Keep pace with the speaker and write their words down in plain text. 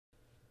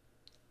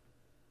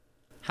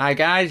Hi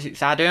guys,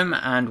 it's Adam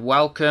and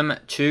welcome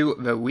to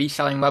the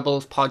Reselling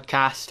Rebels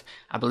podcast.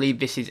 I believe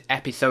this is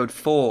episode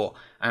 4.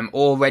 I'm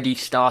already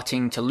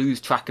starting to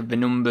lose track of the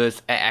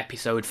numbers at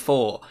episode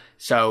 4.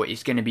 So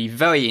it's going to be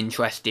very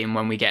interesting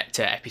when we get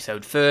to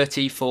episode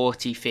 30,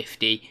 40,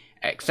 50,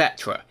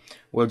 etc.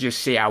 We'll just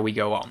see how we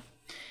go on.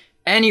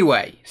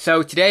 Anyway,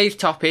 so today's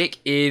topic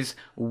is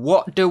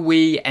what do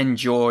we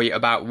enjoy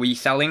about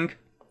reselling?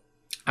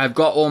 I've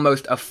got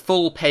almost a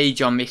full page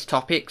on this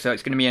topic, so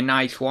it's going to be a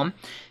nice one.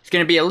 It's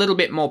going to be a little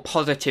bit more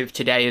positive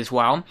today as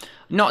well.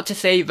 Not to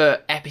say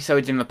that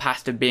episodes in the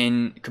past have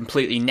been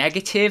completely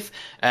negative,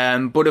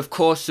 but of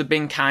course they've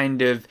been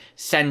kind of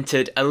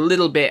centered a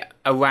little bit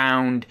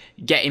around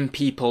getting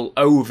people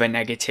over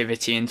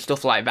negativity and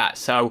stuff like that.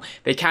 So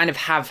they kind of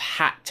have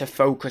had to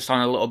focus on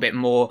a little bit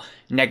more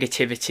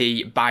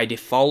negativity by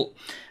default.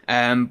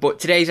 But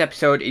today's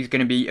episode is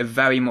going to be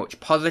very much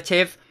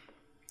positive.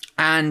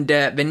 And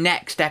the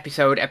next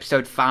episode,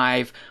 episode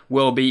 5,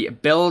 will be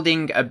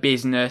building a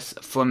business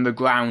from the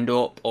ground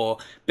up or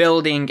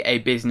building a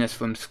business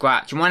from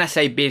scratch. And when I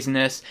say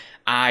business,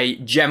 I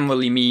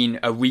generally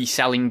mean a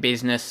reselling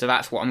business. So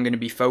that's what I'm going to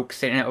be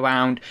focusing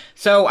around.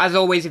 So as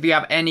always, if you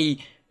have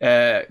any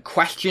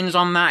questions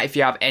on that, if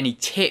you have any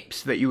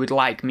tips that you would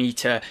like me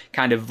to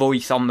kind of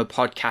voice on the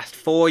podcast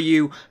for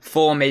you,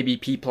 for maybe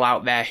people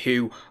out there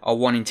who are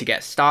wanting to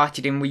get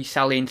started in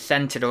reselling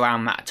centered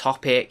around that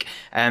topic,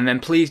 then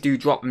please do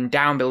drop them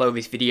down below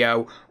this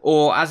video,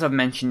 or as I've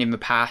mentioned in the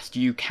past,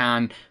 you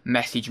can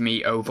message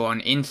me over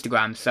on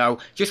Instagram. So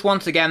just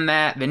once again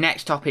there, the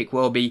next topic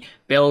will be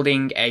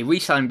building a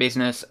reselling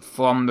business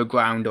from the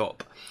ground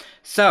up.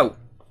 So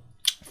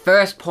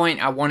first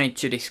point I wanted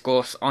to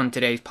discuss on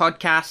today's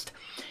podcast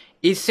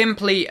is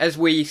simply as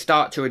we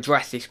start to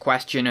address this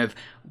question of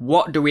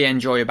what do we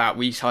enjoy about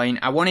reselling,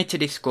 I wanted to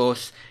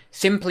discuss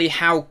simply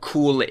how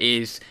cool it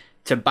is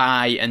to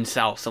buy and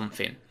sell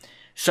something.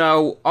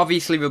 So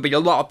obviously there'll be a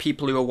lot of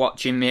people who are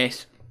watching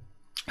this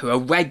who are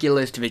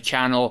regulars to the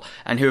channel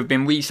and who have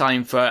been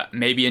reselling for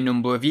maybe a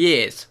number of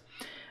years.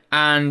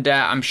 And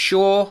I'm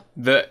sure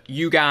that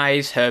you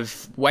guys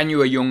have, when you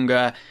were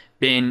younger,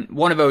 been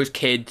one of those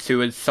kids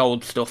who has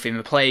sold stuff in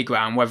the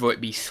playground, whether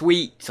it be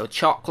sweets or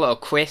chocolate or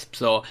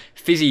crisps or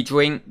fizzy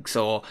drinks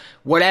or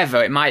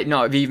whatever. It might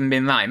not have even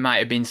been that. It might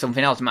have been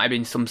something else. It might have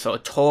been some sort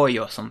of toy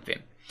or something.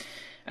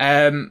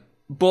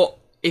 But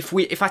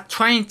if I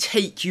try and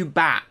take you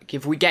back,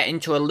 if we get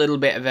into a little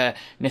bit of a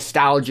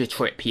nostalgia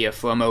trip here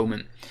for a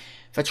moment,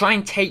 if I try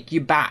and take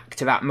you back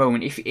to that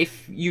moment,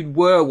 if you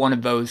were one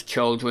of those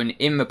children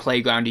in the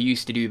playground who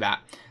used to do that,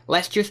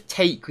 let's just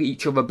take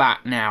each other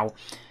back now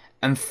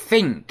and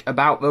think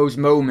about those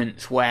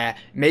moments where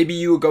maybe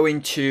you were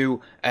going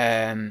to,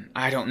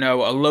 I don't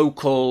know, a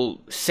local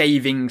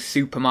savings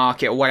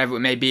supermarket or whatever it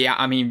may be.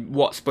 I mean,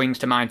 what springs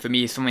to mind for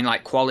me is something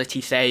like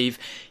Quality Save.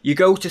 You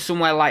go to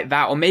somewhere like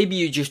that, or maybe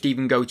you just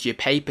even go to your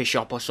paper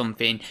shop or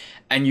something,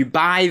 and you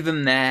buy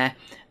them there,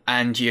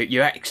 and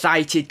you're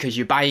excited because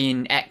you're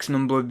buying X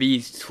number of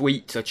these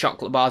sweets or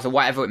chocolate bars or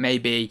whatever it may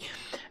be.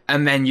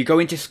 And then you go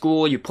into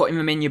school, you're putting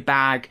them in your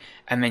bag,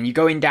 and then you're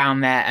going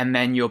down there, and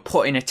then you're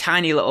putting a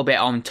tiny little bit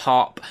on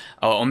top,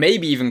 or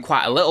maybe even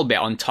quite a little bit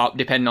on top,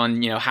 depending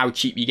on, how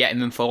cheap you're getting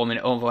them for and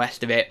all the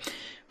rest of it.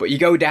 But you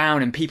go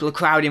down and people are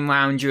crowding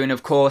around you, and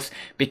of course,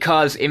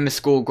 because in the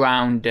school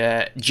ground,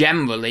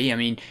 generally, I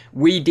mean,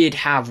 we did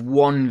have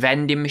one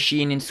vending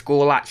machine in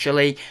school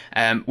actually.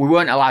 We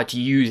weren't allowed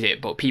to use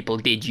it, but people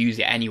did use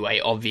it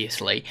anyway,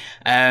 obviously.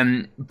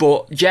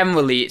 But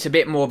generally, it's a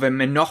bit more of a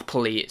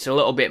monopoly. It's a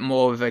little bit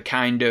more of a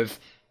kind of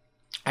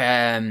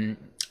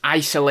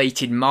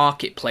isolated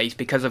marketplace,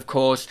 because of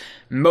course,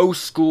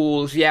 most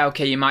schools, yeah,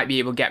 okay, you might be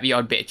able to get the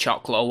odd bit of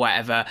chocolate or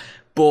whatever,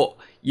 but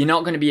you're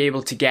not going to be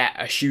able to get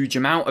a huge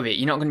amount of it.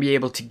 You're not going to be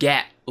able to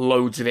get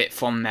loads of it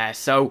from there.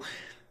 So,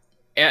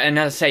 and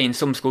as I say, in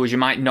some schools, you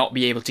might not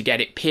be able to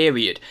get it,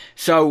 period.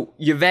 So,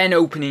 you're then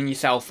opening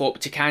yourself up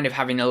to kind of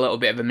having a little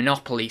bit of a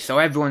monopoly. So,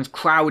 everyone's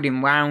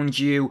crowding around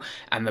you,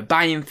 and they're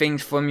buying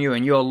things from you,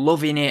 and you're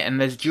loving it, and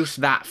there's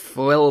just that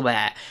thrill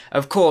there.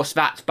 Of course,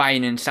 that's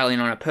buying and selling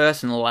on a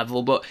personal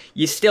level, but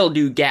you still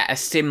do get a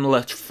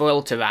similar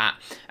thrill to that.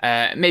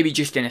 Maybe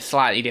just in a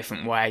slightly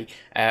different way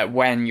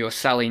when you're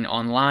selling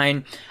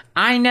online.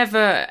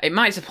 It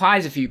might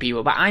surprise a few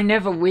people, but I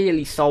never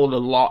really sold a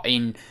lot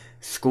in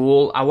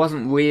school. I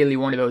wasn't really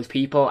one of those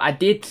people. I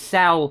did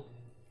sell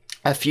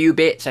a few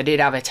bits. I did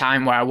have a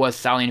time where I was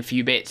selling a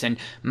few bits, and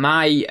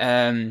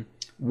my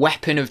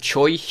weapon of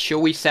choice,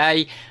 shall we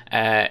say,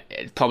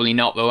 it's probably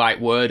not the right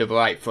word or the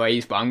right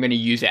phrase, but I'm going to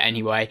use it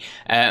anyway.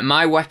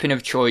 My weapon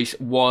of choice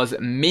was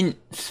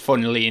mints,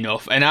 funnily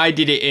enough, and I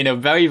did it in a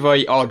very,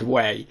 very odd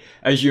way,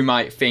 as you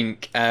might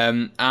think.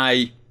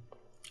 I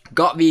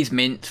got these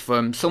mints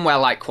from somewhere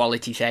like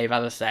Quality Save,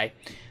 as I say.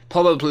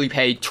 Probably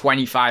paid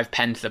 25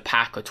 pence a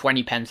pack or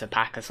 20 pence a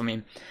pack or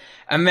something.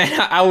 And then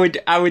I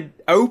would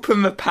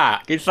open the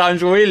pack. It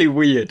sounds really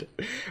weird,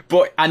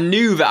 but I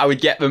knew that I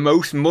would get the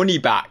most money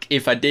back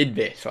if I did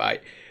this,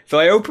 right? So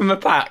I open the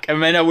pack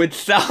and then I would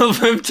sell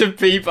them to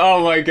people.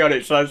 Oh my god,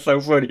 it sounds so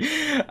funny.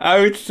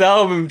 I would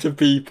sell them to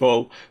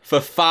people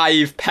for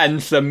 5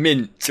 pence a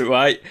mint,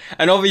 right?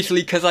 And obviously,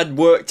 because I'd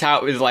worked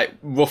out it was like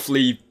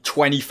roughly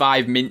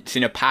 25 mints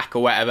in a pack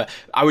or whatever,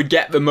 I would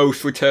get the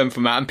most return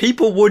from that. And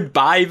people would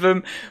buy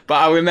them, but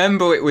I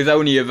remember it was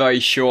only a very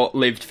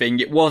short-lived thing.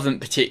 It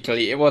wasn't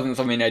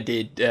something I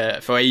did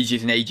for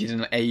ages and ages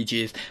and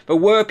ages. There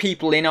were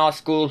people in our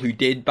school who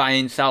did buy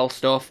and sell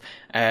stuff.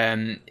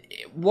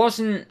 It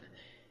wasn't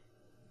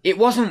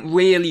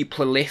really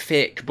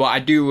prolific, but I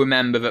do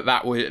remember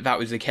that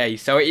was the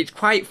case. So it's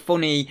quite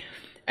funny,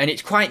 and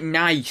it's quite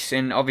nice,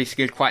 and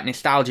obviously quite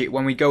nostalgic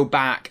when we go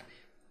back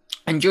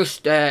and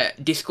just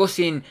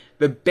discussing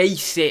the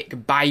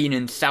basic buying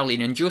and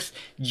selling, and just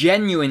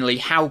genuinely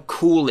how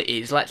cool it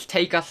is. Let's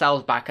take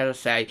ourselves back, as I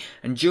say,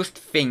 and just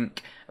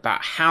think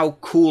about how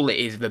cool it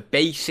is, the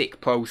basic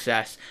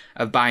process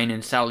of buying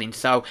and selling.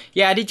 So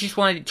yeah, I did just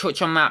want to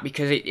touch on that,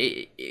 because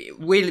it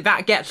really,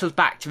 that gets us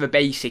back to the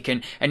basic,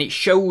 and it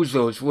shows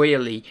us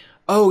really,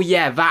 oh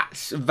yeah,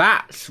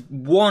 that's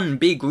one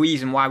big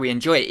reason why we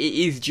enjoy it. It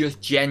is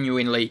just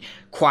genuinely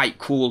quite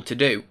cool to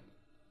do.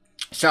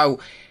 So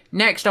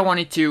next I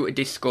wanted to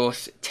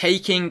discuss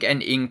taking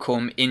an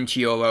income into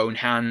your own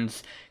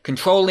hands,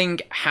 controlling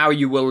how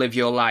you will live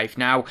your life.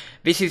 Now,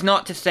 this is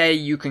not to say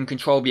you can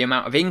control the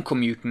amount of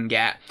income you can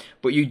get,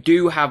 but you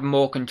do have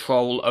more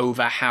control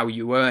over how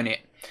you earn it.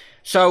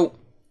 So,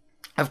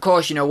 of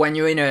course, you know, when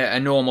you're in a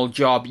normal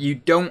job, you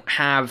don't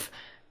have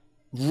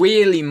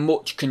really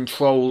much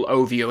control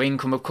over your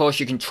income. Of course,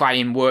 you can try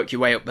and work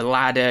your way up the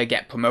ladder,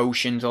 get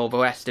promotions, all the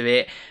rest of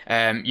it.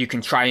 You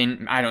can try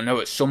and, I don't know,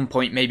 at some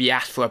point maybe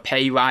ask for a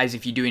pay rise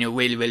if you're doing a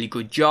really, really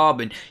good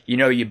job, and you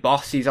know your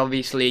boss is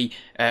obviously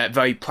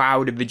very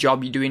proud of the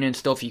job you're doing and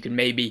stuff. You can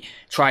maybe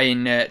try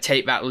and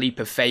take that leap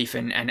of faith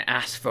and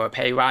ask for a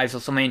pay rise or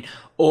something.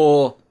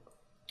 Or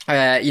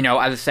you know,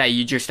 as I say,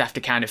 you just have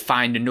to kind of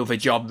find another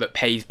job that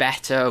pays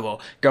better, or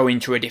go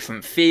into a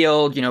different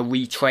field, you know,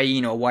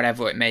 retrain or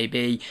whatever it may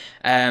be.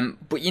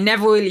 But you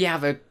never really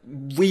have a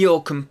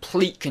real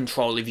complete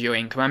control of your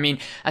income. I mean,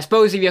 I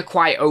suppose if you're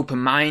quite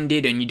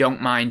open-minded and you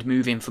don't mind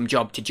moving from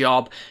job to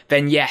job,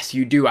 then yes,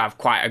 you do have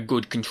quite a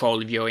good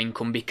control of your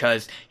income,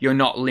 because you're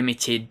not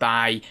limited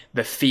by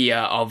the fear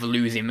of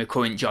losing the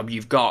current job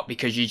you've got,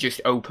 because you're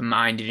just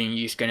open-minded and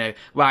you're just gonna,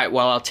 right,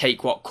 well, I'll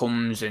take what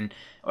comes and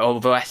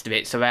all the rest of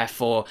it. So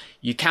therefore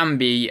you can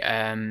be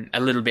a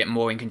little bit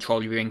more in control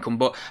of your income.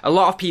 But a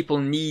lot of people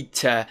need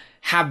to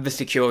have the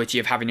security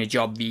of having a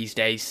job these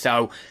days,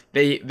 so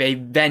they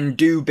then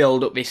do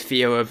build up this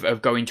fear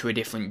of going to a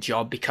different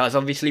job, because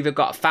obviously they've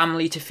got a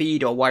family to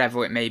feed or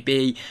whatever it may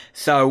be.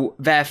 So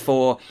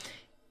therefore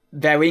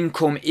their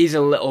income is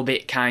a little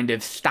bit kind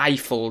of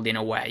stifled in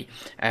a way,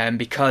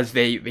 because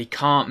they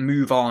can't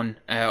move on,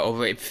 or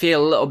they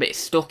feel a little bit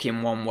stuck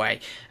in one way.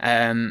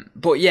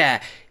 But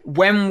yeah,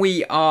 when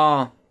we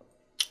are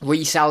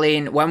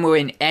reselling, when we're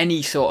in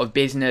any sort of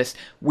business,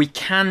 we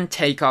can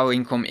take our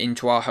income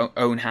into our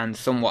own hands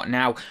somewhat.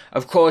 Now,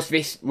 of course,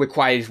 this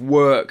requires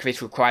work,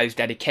 this requires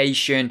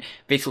dedication,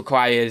 this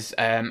requires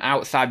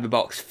outside the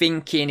box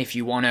thinking. If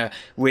you want to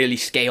really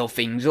scale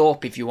things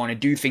up, if you want to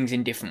do things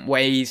in different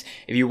ways,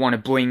 if you want to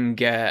bring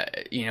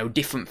you know,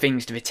 different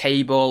things to the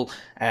table,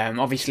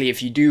 obviously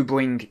if you do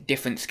bring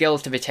different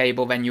skills to the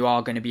table, then you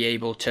are going to be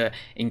able to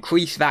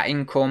increase that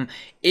income.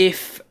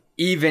 If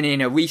even in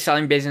a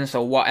reselling business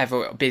or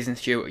whatever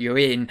business you're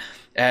in,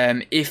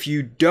 if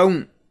you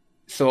don't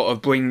sort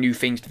of bring new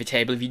things to the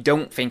table, if you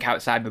don't think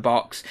outside the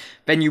box,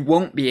 then you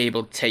won't be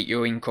able to take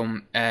your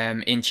income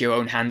into your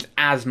own hands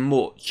as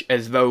much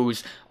as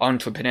those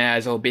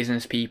entrepreneurs or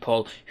business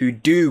people who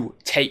do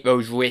take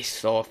those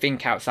risks or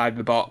think outside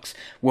the box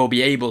will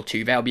be able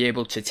to. They'll be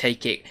able to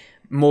take it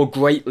more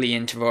greatly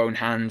into their own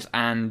hands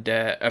and,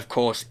 of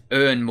course,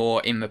 earn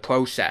more in the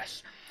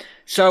process.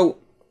 So,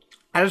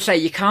 as I say,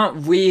 you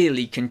can't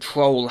really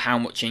control how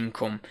much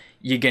income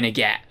you're going to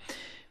get.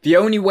 The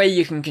only way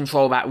you can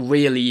control that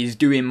really is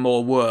doing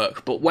more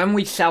work. But when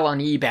we sell on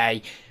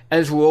eBay,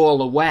 as we're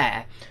all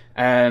aware,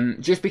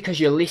 just because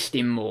you're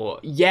listing more,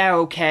 yeah,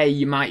 okay,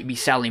 you might be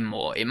selling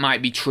more. It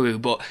might be true.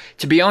 But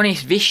to be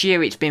honest, this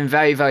year it's been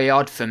very, very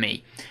odd for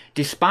me.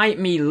 Despite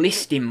me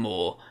listing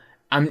more,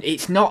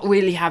 it's not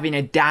really having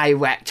a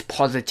direct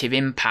positive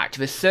impact.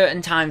 There's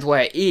certain times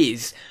where it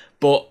is,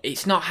 but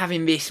it's not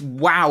having this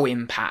wow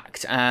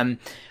impact. And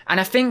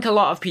I think a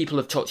lot of people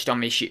have touched on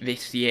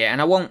this year,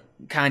 and I won't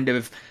kind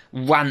of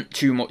rant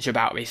too much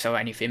about this or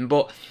anything,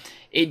 but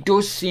it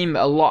does seem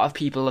a lot of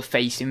people are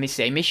facing the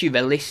same issue.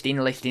 They're listing,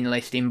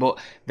 but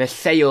the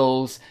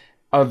sales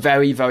are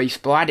very, very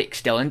sporadic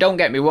still. And don't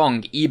get me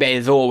wrong, eBay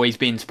has always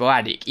been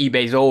sporadic.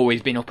 eBay's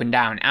always been up and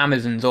down.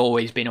 Amazon's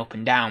always been up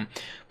and down.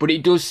 But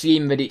it does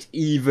seem that it's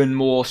even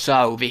more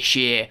so this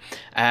year.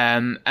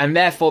 And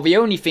therefore, the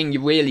only thing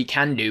you really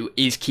can do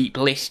is keep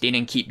listing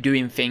and keep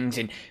doing things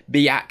and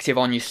be active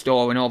on your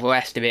store and all the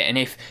rest of it. And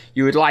if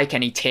you would like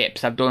any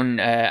tips, I've got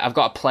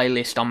a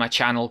playlist on my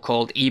channel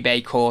called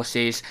eBay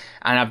Courses.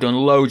 and I've done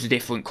loads of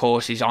different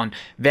courses on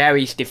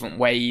various different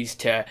ways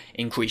to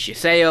increase your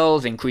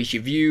sales, increase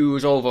your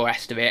views, all the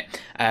rest of it,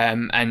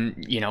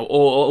 and you know,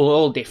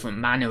 all different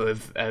manner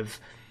of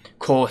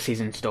courses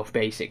and stuff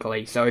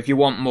basically. So if you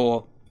want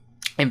more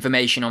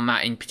information on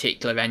that in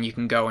particular, then you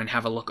can go and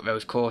have a look at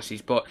those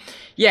courses. But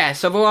yeah,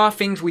 so there are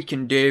things we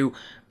can do,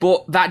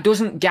 but that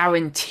doesn't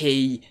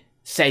guarantee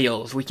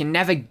sales. We can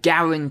never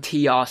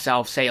guarantee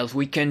ourselves sales.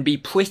 We can be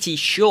pretty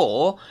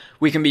sure,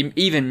 we can be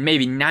even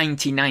maybe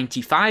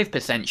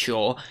 90-95%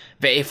 sure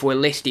that if we're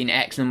listing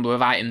X number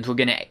of items, we're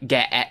going to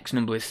get X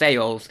number of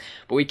sales,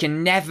 but we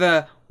can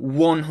never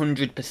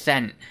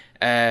 100%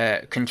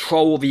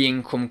 control the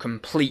income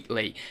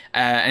completely,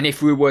 and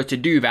if we were to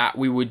do that,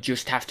 we would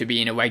just have to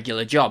be in a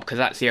regular job, because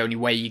that's the only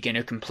way you're going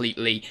to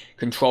completely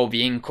control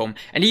the income.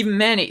 And even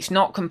then, it's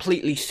not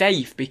completely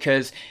safe,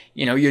 because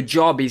you know, your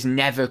job is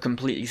never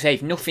completely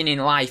safe. Nothing in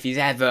life is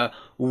ever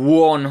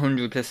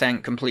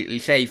 100% completely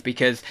safe,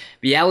 because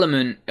the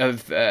element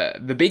of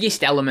the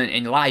biggest element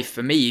in life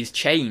for me is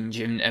change,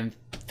 and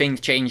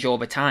things change all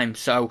the time.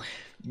 So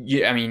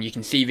I mean, you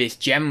can see this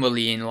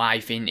generally in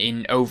life,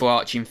 in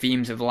overarching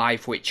themes of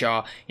life, which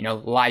are, you know,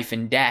 life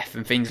and death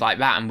and things like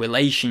that, and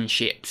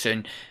relationships,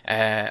 and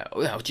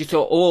just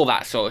all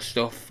that sort of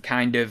stuff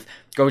kind of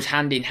goes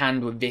hand in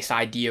hand with this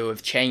idea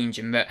of change,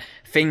 and that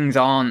things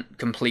aren't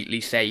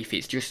completely safe.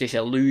 It's just this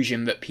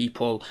illusion that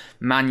people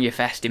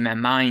manifest in their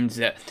minds,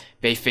 that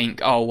they think,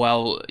 oh,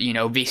 well, you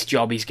know, this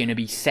job is going to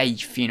be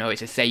safe, you know,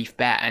 it's a safe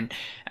bet,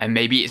 and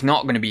maybe it's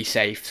not going to be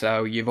safe.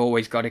 So you've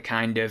always got to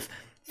kind of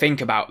think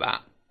about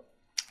that.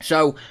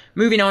 So,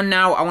 moving on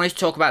now, I wanted to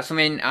talk about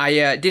something.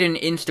 I did an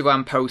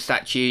Instagram post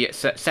actually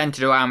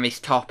centered around this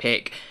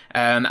topic,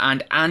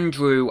 and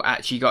Andrew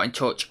actually got in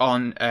touch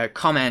on a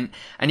comment,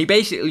 and he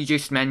basically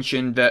just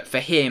mentioned that for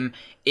him,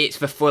 it's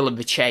the thrill of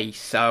the chase.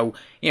 So,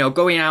 you know,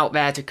 going out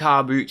there to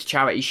car boots,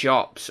 charity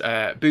shops,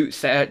 car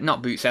boots,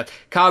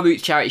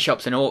 charity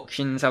shops and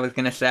auctions, I was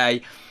going to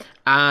say,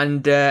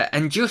 and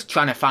just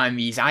trying to find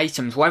these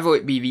items, whether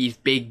it be these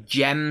big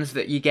gems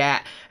that you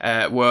get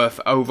worth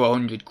over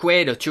 100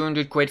 quid or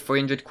 200 quid,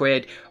 300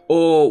 quid,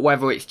 or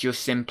whether it's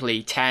just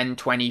simply 10,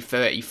 20,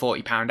 30,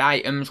 40 pound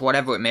items,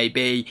 whatever it may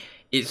be.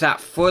 It's that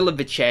thrill of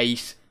the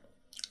chase,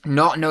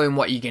 not knowing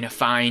what you're going to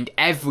find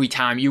every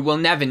time. You will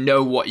never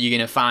know what you're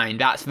going to find.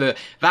 That's the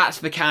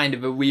kind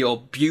of a real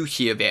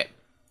beauty of it.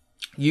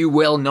 You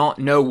will not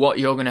know what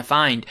you're going to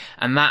find,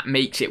 and that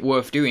makes it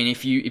worth doing.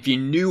 If you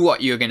knew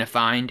what you're going to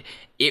find,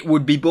 it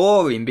would be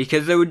boring,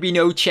 because there would be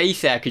no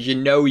chase there, because you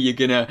know you're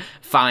going to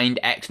find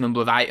X number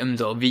of items,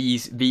 or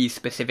these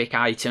specific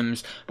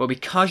items. But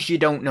because you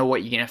don't know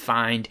what you're going to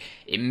find,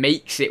 it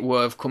makes it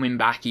worth coming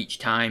back each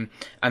time,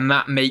 and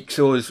that makes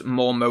us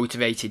more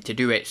motivated to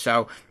do it.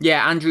 So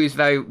yeah, Andrew is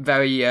very,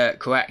 very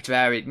correct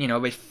there. You know,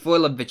 we're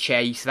full of the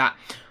chase, that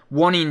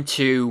wanting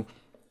to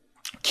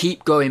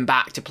keep going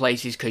back to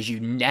places because you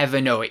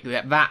never know it.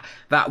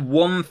 That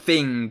one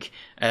thing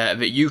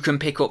that you can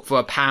pick up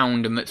for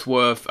 £1 and that's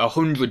worth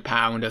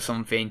 £100 or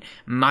something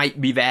might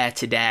be there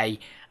today,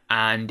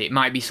 and it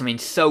might be something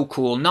so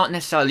cool, not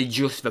necessarily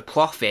just the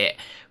profit,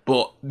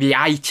 but the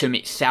item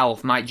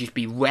itself might just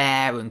be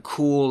rare and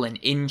cool and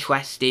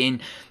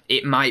interesting.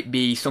 It might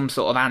be some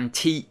sort of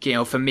antique, you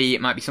know, for me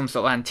it might be some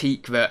sort of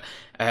antique that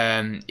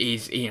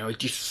is, you know,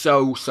 just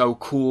so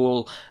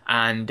cool,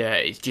 and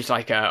it's just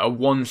like a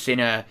once in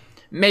a,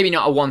 maybe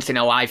not a once in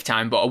a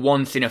lifetime, but a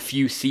once in a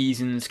few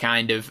seasons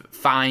kind of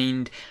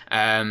find,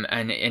 and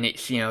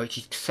it's, you know, it's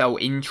just so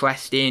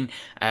interesting.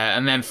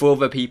 And then for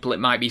other people, it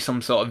might be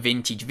some sort of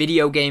vintage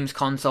video games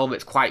console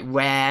that's quite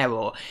rare,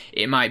 or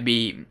it might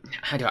be,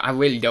 I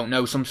really don't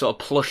know, some sort of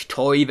plush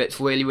toy that's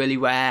really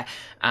rare,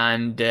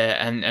 and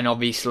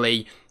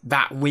obviously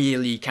that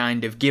really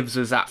kind of gives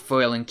us that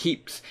thrill and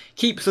keeps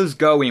us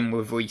going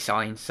with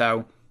reselling.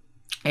 So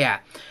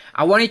yeah,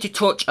 I wanted to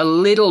touch a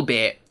little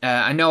bit,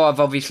 I know I've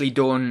obviously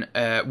done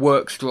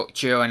work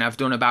structure, and I've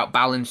done about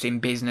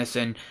balancing business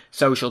and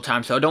social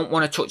time, so I don't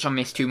want to touch on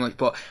this too much,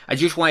 but I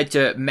just wanted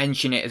to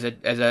mention it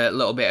as a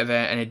little bit of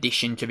an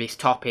addition to this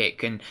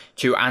topic, and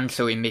to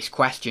answering this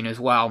question as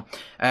well.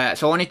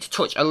 So I wanted to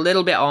touch a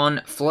little bit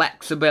on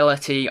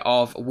flexibility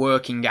of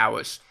working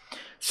hours.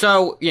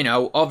 So, you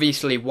know,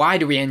 obviously, why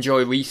do we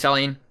enjoy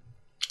reselling?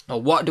 Or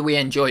what do we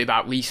enjoy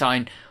about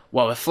reselling?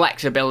 Well, the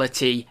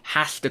flexibility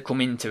has to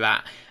come into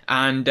that.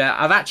 And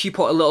I've actually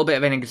put a little bit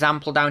of an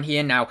example down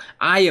here. Now,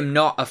 I am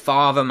not a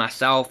father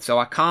myself, so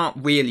I can't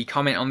really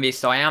comment on this.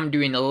 So I am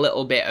doing a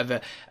little bit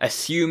of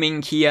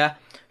assuming here.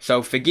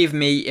 So forgive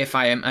me if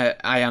I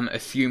am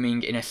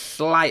assuming in a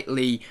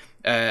slightly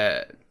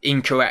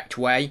incorrect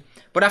way.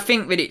 But I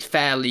think that it's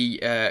fairly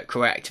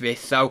correct, this.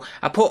 So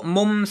I put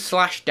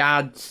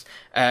mums/dads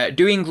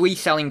doing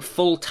reselling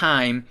full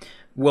time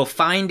will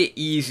find it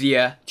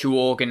easier to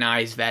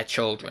organise their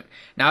children.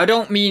 Now, I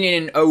don't mean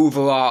in an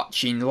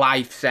overarching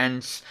life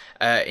sense,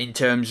 in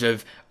terms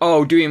of,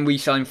 oh, doing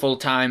reselling full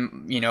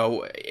time, you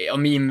know, it'll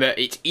mean that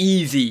it's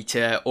easy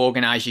to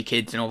organise your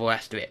kids and all the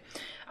rest of it.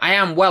 I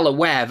am well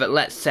aware that,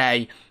 let's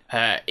say,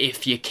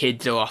 if your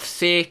kids are off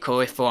sick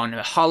or if they're on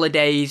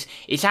holidays.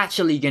 It's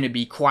actually going to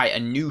be quite a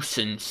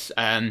nuisance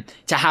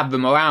to have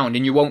them around,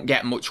 and you won't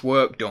get much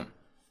work done.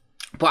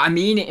 But I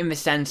mean it in the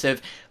sense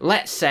of,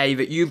 let's say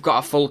that you've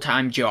got a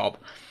full-time job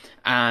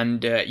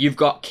and you've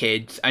got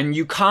kids and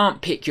you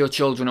can't pick your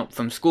children up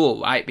from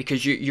school, right?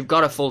 Because you've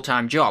got a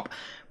full-time job.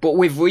 But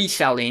with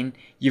reselling,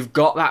 you've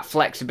got that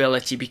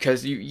flexibility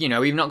because you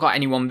know, you've not got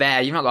anyone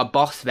there, you've not got a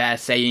boss there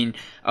saying,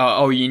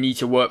 oh, you need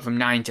to work from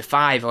 9 to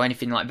 5 or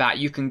anything like that.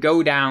 You can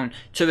go down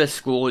to the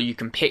school, you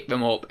can pick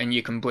them up and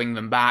you can bring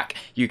them back.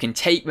 You can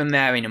take them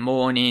there in the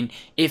morning.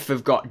 If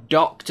they've got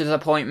doctor's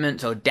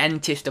appointments or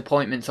dentist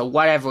appointments or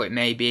whatever it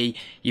may be,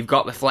 you've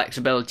got the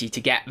flexibility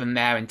to get them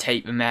there and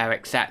take them there,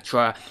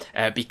 etc.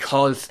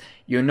 Because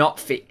you're not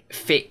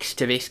fixed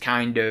to this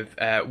kind of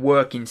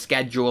working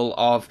schedule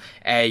of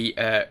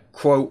a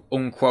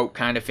quote-unquote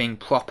kind of thing,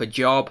 proper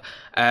job.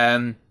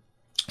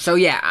 So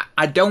yeah,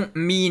 I don't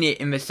mean it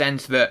in the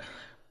sense that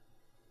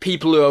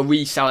people who are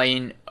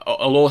reselling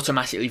will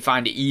automatically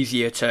find it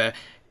easier to,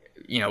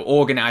 you know,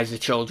 organise the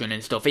children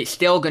and stuff. It's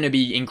still going to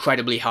be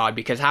incredibly hard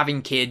because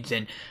having kids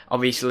and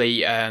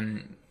obviously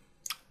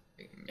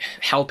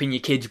helping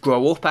your kids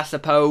grow up, I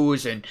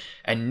suppose, and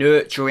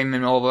nurturing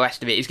them and all the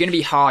rest of it is going to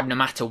be hard no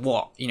matter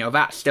what. You know,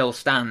 that still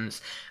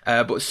stands.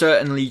 But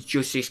certainly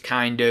just this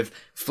kind of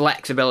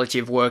flexibility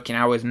of working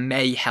hours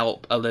may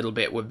help a little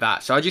bit with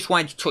that. So I just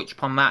wanted to touch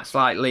upon that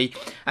slightly.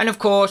 And of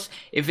course,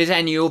 if there's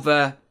any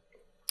other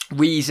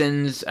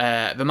reasons,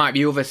 there might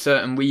be other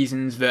certain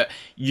reasons that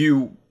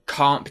you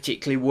can't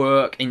particularly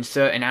work in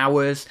certain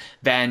hours,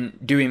 then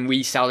doing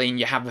reselling,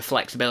 you have the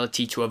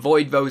flexibility to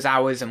avoid those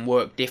hours and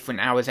work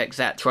different hours,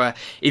 etc.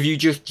 If you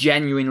just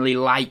genuinely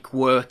like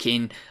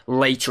working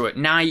later at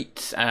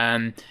night,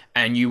 and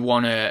you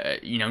want to,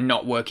 you know,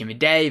 not work in the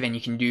day, then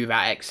you can do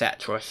that,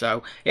 etc.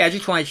 So yeah, I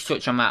just wanted to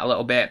touch on that a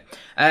little bit.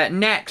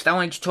 Next, I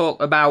wanted to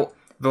talk about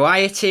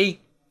variety.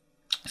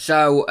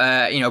 So,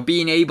 you know,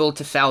 being able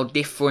to sell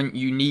different,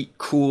 unique,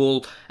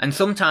 cool, and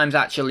sometimes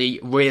actually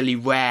really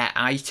rare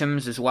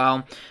items as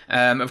well.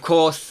 Of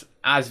course,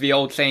 as the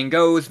old saying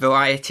goes,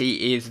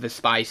 variety is the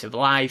spice of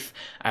life.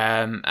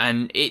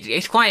 And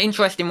it's quite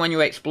interesting when you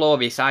explore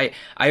this. I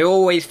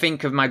always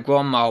think of my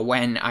grandma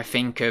when I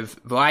think of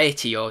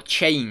variety or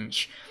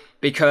change,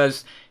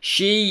 because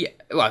she,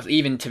 well,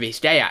 even to this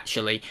day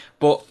actually,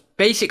 but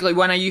basically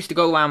when I used to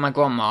go around my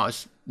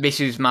grandma's,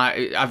 this is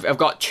I've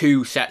got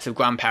two sets of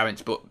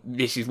grandparents, but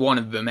this is one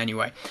of them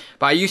anyway.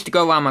 But I used to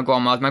go around my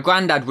grandma's. My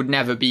granddad would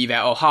never be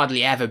there, or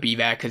hardly ever be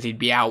there, because he'd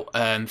be out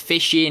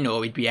fishing,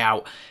 or he'd be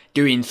out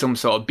doing some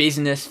sort of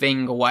business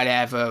thing or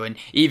whatever. And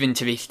even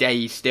to this day,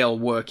 he's still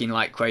working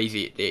like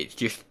crazy. It's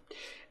just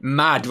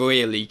mad,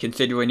 really,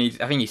 considering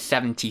I think he's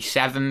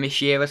 77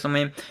 this year or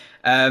something.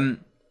 But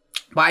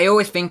I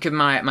always think of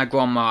my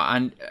grandma,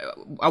 and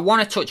I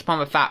want to touch upon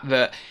the fact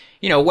that,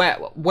 you know,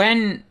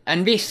 when,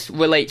 and this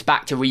relates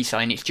back to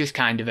reselling, it's just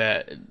kind of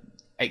a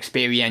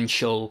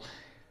experiential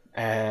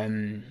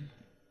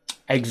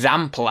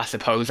example, I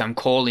suppose, I'm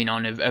calling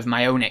on of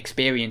my own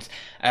experience,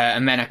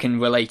 and then I can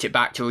relate it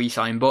back to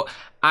reselling. But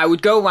I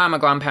would go around my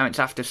grandparents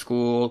after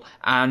school,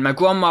 and my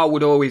grandma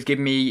would always give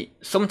me,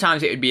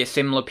 sometimes it would be a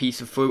similar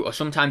piece of fruit, or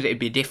sometimes it would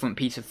be a different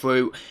piece of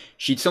fruit.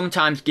 She'd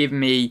sometimes give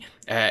me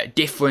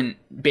different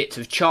bits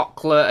of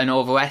chocolate and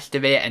all the rest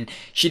of it, and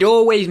she'd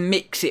always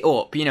mix it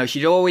up. You know,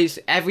 she'd always,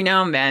 every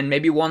now and then,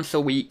 maybe once a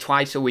week,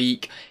 twice a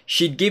week,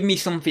 she'd give me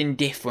something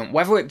different,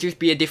 whether it just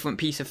be a different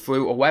piece of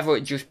fruit, or whether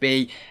it just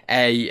be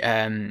a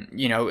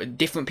you know, a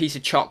different piece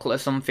of chocolate or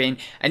something.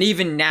 And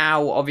even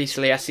now,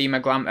 obviously, I see my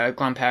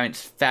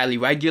grandparents fairly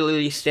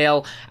regularly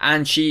still,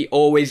 and she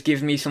always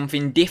gives me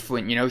something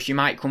different. You know, she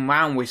might come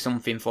round with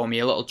something for me,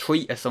 a little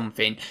treat or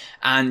something,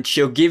 and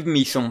she'll give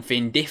me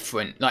something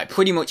different, like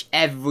pretty much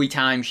every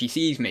time she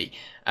sees me.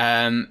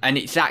 And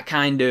it's that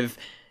kind of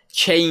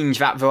change,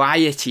 that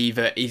variety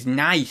that is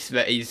nice,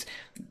 that is,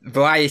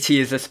 variety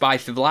is the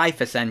spice of life,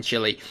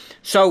 essentially.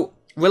 So,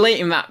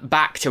 relating that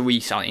back to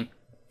reselling,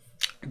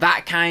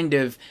 that kind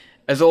of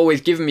has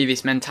always given me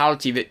this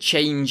mentality that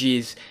change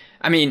is,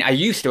 I mean, I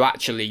used to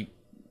actually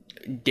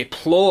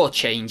deplore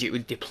change. It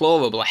was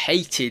deplorable. I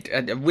hated, I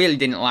really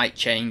didn't like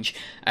change.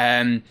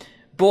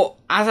 But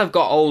as I've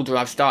got older,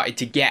 I've started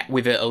to get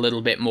with it a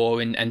little bit more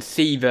and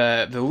see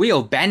the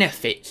real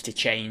benefits to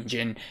change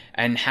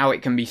and how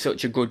it can be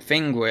such a good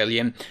thing, really.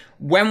 And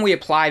when we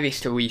apply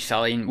this to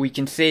reselling, we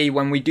can see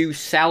when we do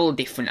sell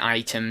different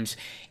items,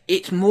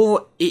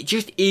 it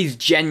just is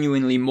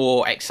genuinely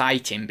more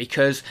exciting,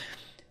 because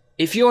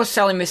if you're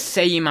selling the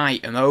same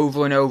item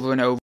over and over and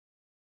over,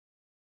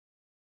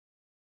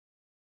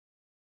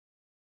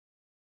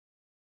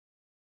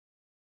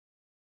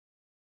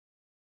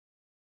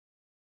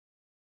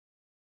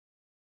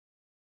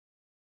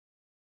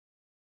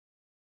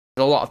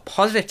 a lot of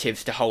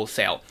positives to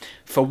wholesale.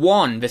 For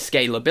one, the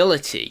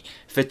scalability.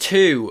 For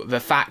two,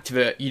 the fact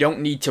that you don't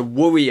need to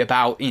worry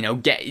about, you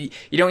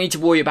don't need to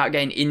worry about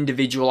getting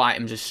individual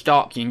items of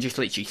stock. You can just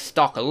literally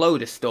stock a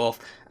load of stuff,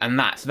 and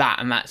that's that,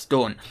 and that's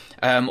done.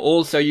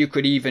 Also, you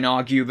could even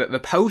argue that the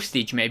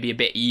postage may be a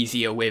bit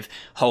easier with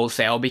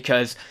wholesale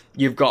because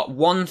you've got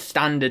one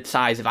standard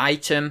size of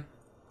item,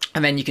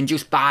 and then you can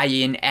just buy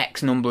in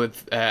X number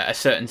of a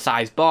certain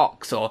size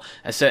box or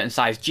a certain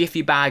size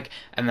Jiffy bag,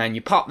 and then you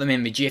pop them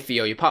in the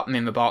Jiffy or you pop them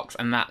in the box,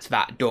 and that's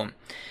that done.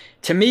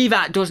 To me,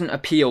 that doesn't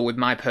appeal with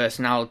my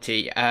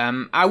personality.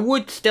 I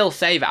would still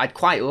say that I'd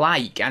quite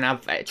like, and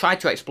I've tried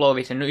to explore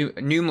this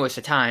numerous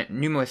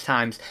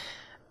times,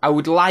 I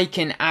would like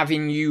an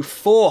avenue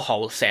for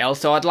wholesale,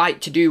 so I'd like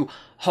to do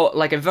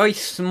like a very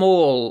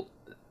small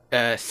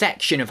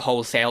section of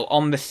wholesale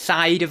on the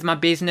side of my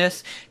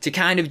business to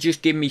kind of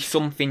just give me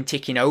something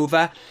ticking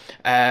over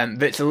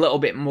that's a little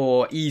bit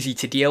more easy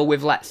to deal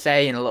with, let's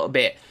say, and a little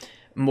bit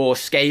more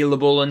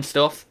scalable and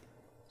stuff.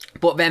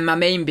 But then my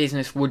main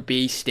business would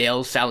be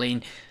still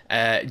selling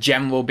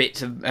general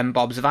bits and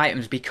bobs of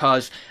items,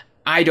 because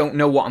I don't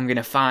know what I'm going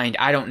to find.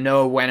 I don't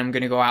know when I'm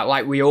going to go out.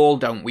 Like we all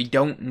don't. We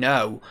don't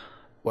know.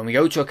 When we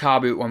go to a car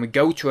boot, when we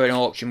go to an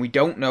auction, we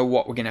don't know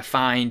what we're going to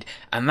find,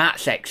 and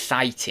that's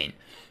exciting.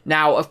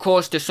 Now, of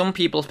course, to some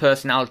people's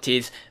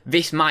personalities,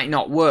 this might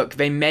not work.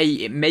 It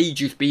may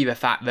just be the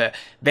fact that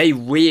they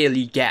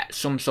really get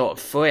some sort of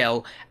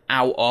thrill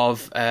out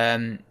of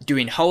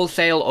doing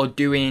wholesale or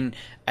doing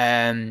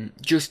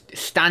just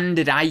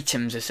standard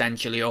items,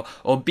 essentially,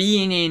 or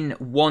being in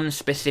one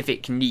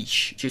specific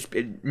niche, just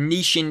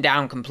niching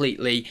down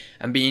completely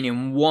and being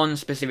in one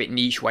specific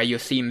niche where you're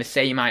seeing the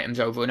same items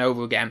over and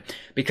over again,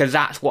 because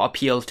that's what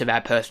appeals to their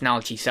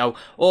personality. So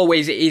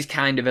always it is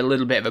kind of a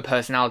little bit of a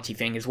personality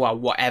thing as well,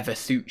 whatever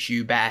suits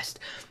you best.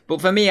 But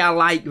for me, I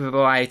like the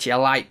variety, I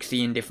like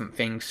seeing different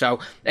things. So,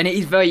 and it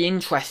is very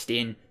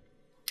interesting,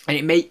 and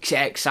it makes it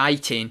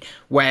exciting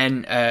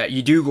when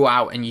you do go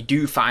out and you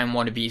do find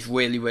one of these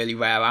really, really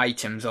rare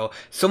items, or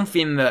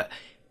something that,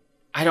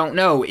 I don't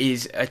know,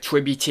 is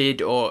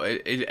attributed or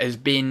has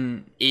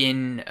been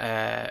in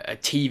a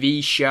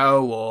TV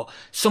show or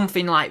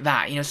something like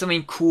that,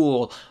 something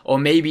cool. Or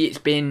maybe it's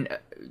been,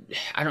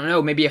 I don't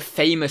know, maybe a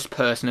famous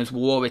person has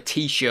wore a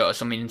t-shirt or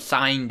something and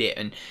signed it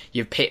and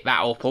you've picked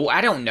that up. Or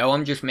I don't know,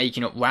 I'm just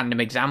making up random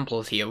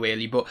examples here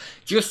really, but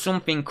just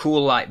something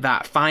cool like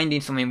that, finding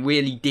something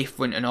really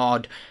different and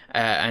odd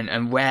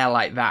and rare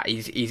like that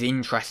is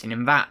interesting.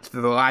 And that's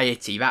the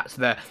variety, that's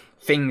the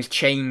things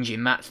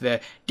changing, that's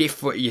the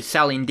different, you're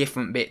selling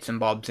different bits and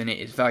bobs, and it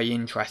is very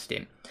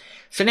interesting.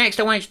 So next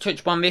I wanted to touch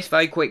upon this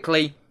very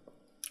quickly.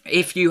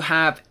 If you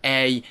have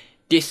a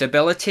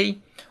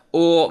disability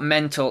or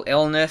mental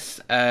illness,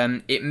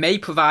 it may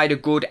provide a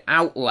good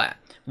outlet.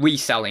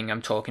 Reselling,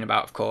 I'm talking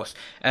about, of course,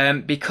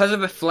 because of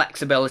the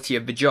flexibility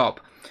of the job.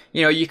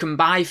 You can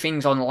buy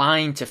things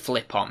online to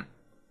flip on.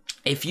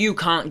 If you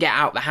can't get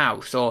out the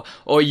house, or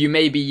you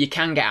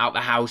can get out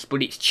the house,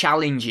 but it's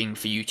challenging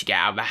for you to get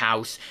out of the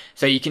house,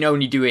 so you can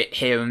only do it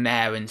here and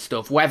there and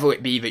stuff, whether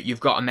it be that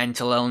you've got a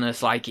mental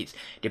illness, like it's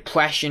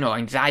depression or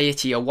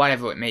anxiety or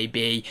whatever it may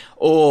be,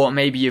 or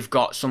maybe you've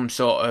got some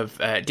sort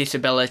of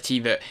disability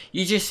that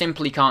you just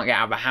simply can't get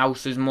out of the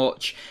house as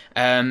much.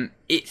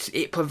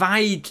 It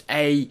provides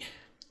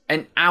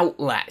an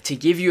outlet to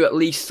give you at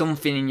least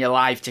something in your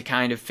life to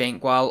kind of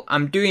think, well,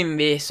 I'm doing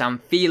this, I'm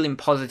feeling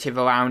positive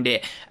around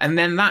it, and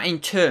then that in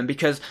turn,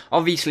 because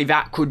obviously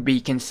that could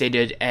be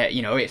considered,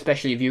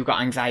 especially if you've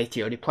got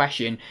anxiety or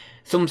depression,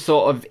 some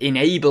sort of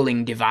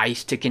enabling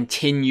device to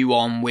continue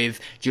on with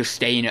just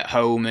staying at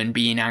home and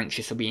being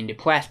anxious or being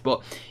depressed.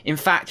 But in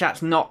fact,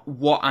 that's not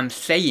what I'm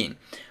saying.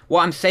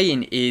 What I'm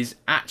saying is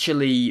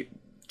actually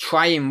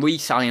trying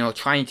reselling or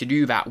trying to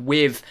do that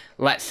with,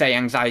 let's say,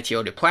 anxiety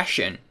or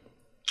depression.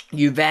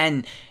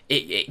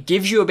 It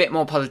gives you a bit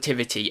more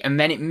positivity, and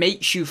then it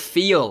makes you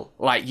feel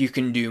like you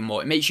can do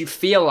more. It makes you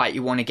feel like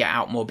you want to get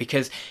out more,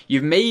 because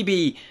you've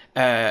maybe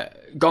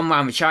gone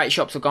around the charity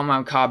shops or gone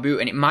around car boot,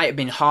 and it might have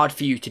been hard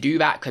for you to do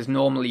that because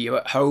normally you're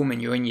at home and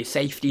you're in your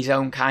safety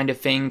zone kind of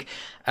thing.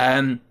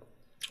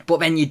 But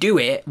then you do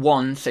it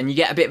once and you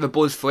get a bit of a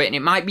buzz for it, and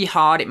it might be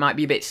hard, it might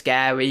be a bit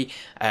scary,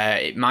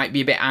 it might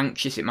be a bit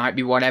anxious, it might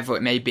be whatever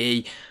it may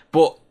be,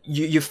 but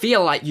you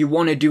feel like you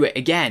want to do it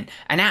again.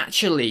 And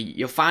actually,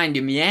 you'll find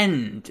in the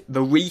end,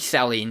 the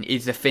reselling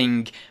is the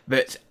thing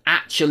that's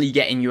actually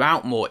getting you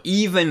out more,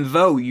 even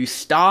though you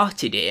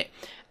started it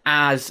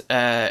as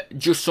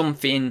just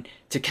something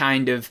to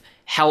kind of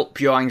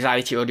help your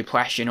anxiety or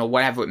depression or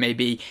whatever it may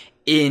be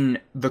in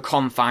the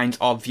confines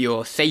of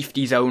your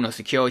safety zone or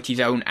security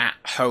zone at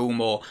home,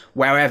 or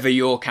wherever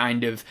your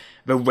kind of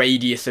the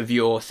radius of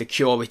your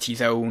security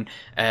zone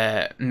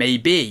may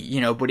be,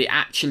 but it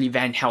actually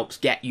then helps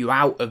get you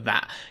out of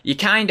that. You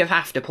kind of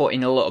have to put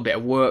in a little bit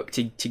of work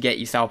to get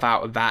yourself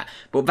out of that,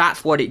 but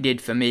that's what it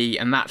did for me,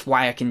 and that's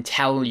why I can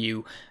tell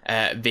you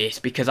this,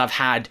 because I've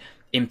had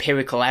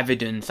empirical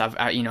evidence.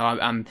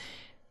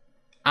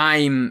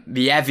 I'm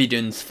the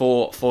evidence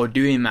for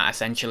doing that,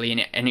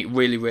 essentially, and it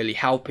really, really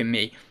helping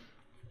me.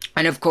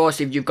 And of course,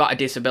 if you've got a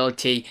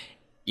disability,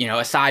 you know,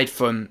 aside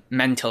from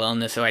mental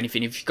illness or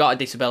anything, if you've got a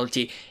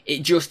disability, it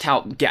just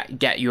helps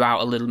get you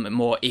out a little bit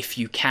more if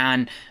you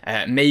can.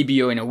 Maybe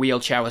you're in a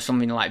wheelchair or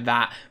something like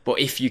that, but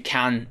if you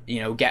can, you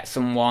know, get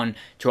someone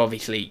to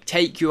obviously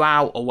take you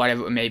out or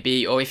whatever it may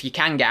be, or if you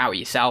can get out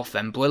yourself,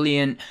 then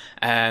brilliant.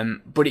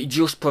 But it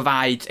just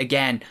provides,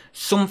 again,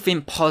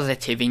 something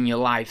positive in your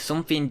life,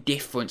 something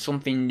different,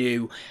 something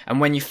new.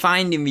 And when you're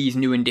finding these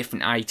new and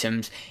different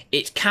items,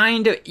 it's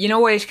kind of, you know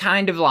what it's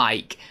kind of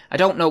like? I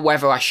don't know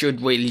whether I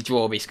should really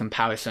draw this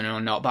comparison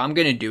or not, but I'm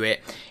going to do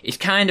it. It's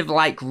kind of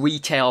like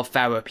retail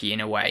therapy in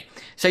a way.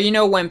 So, you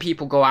know, when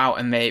people go out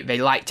and they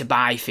like to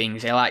buy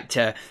things, they like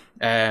to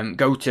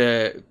go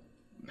to,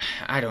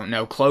 I don't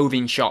know,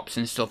 clothing shops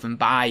and stuff and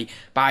buy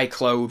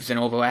clothes and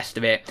all the rest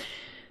of it.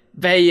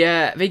 They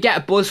get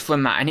a buzz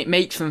from that, and it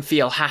makes them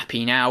feel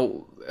happy.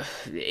 Now,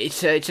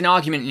 it's an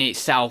argument in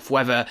itself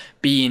whether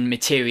being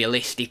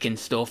materialistic and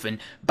stuff and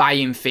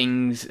buying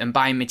things and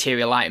buying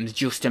material items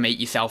just to make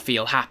yourself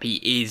feel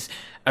happy is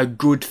a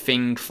good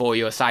thing for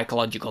your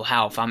psychological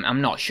health.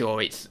 I'm not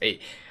sure.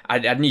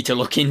 I'd need to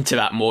look into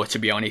that more, to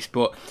be honest,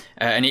 but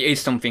and it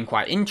is something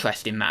quite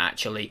interesting, that,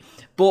 actually.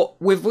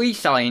 But with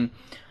reselling,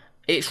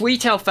 it's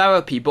retail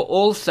therapy, but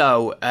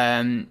also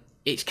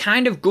it's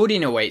kind of good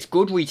in a way. It's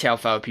good retail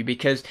therapy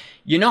because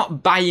you're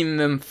not buying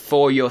them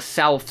for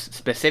yourself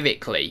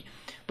specifically,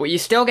 but you're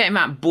still getting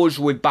that buzz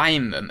with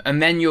buying them, and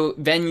then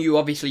you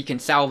obviously can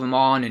sell them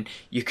on, and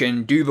you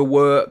can do the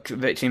work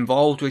that's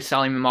involved with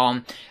selling them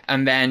on,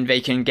 and then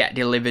they can get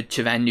delivered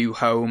to their new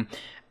home.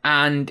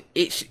 And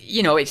it's,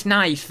 you know, it's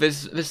nice.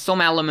 There's some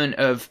element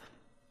of,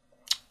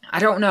 I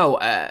don't know,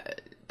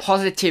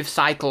 positive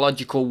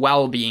psychological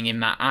well-being in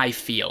that, I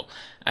feel.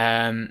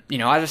 You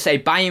know, as I say,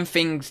 buying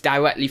things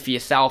directly for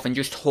yourself and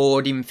just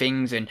hoarding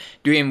things and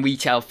doing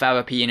retail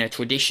therapy in a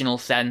traditional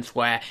sense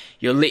where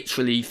you're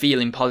literally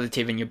feeling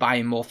positive and you're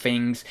buying more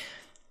things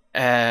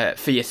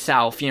for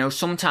yourself, you know,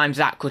 sometimes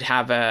that could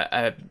have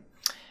a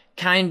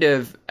kind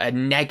of a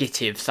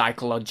negative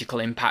psychological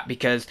impact,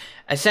 because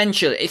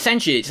essentially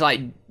it's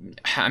like,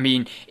 I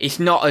mean, it's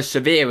not as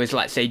severe as,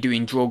 let's say,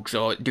 doing drugs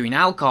or doing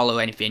alcohol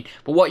or anything,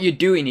 but what you're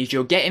doing is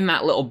you're getting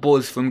that little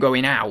buzz from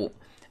going out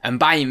and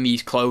buying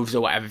these clothes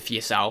or whatever for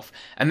yourself,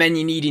 and then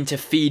you're needing to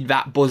feed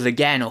that buzz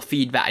again, or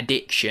feed that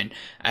addiction,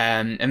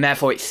 and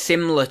therefore it's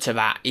similar to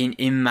that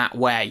in that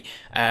way,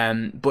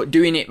 but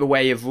doing it the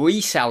way of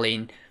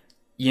reselling,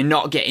 you're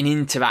not getting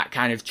into that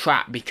kind of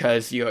trap,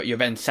 because you're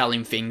then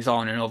selling things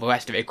on and all the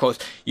rest of it. Of course,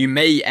 you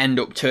may end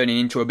up turning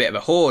into a bit of a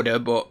hoarder,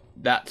 but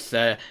that's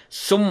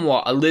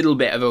somewhat a little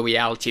bit of a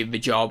reality of the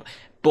job.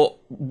 But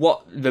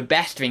what the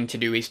best thing to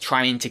do is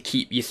trying to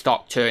keep your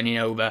stock turning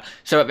over,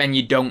 so that then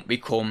you don't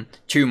become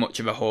too much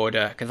of a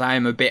hoarder, because I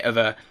am a bit of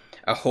a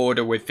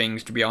hoarder with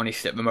things, to be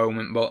honest, at the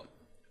moment. But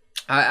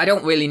I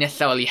don't really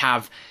necessarily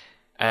have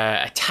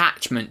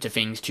attachment to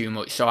things too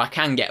much, so I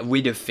can get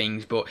rid of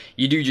things, but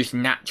you do just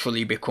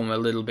naturally become a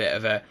little bit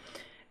of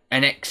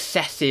an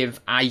excessive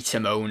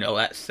item owner,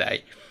 let's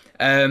say.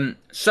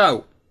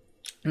 So,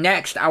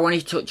 next I want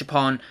to touch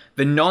upon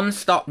the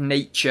non-stop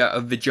nature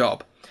of the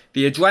job.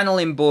 The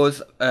adrenaline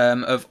buzz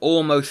of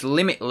almost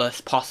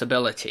limitless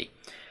possibility.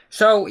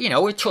 So, you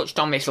know, we've touched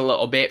on this a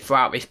little bit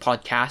throughout this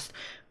podcast,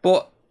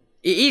 but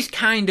it is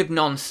kind of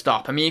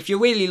non-stop. I mean, if you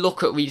really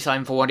look at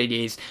reselling for what it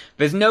is,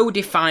 there's no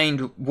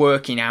defined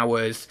working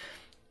hours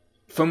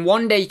from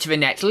one day to the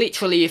next.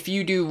 Literally, if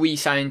you do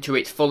reselling to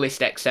its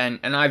fullest extent,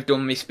 and I've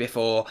done this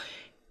before,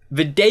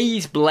 the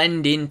days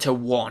blend into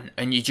one,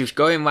 and you're just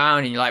going around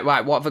and you're like,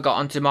 right, what have I got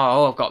on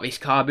tomorrow? Oh, I've got this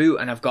car boot,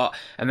 and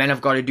then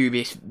I've got to do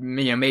this,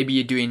 you know, maybe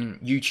you're doing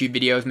YouTube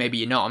videos, maybe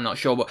you're not, I'm not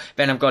sure, but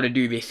then I've got to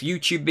do this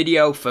YouTube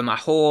video for my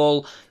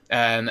haul,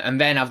 and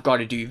then I've got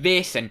to do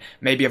this, and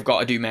maybe I've got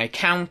to do my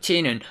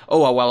accounting, and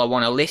oh, well, I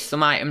want to list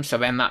some items, so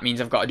then that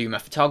means I've got to do my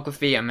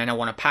photography, and then I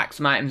want to pack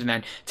some items, and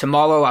then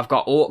tomorrow I've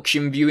got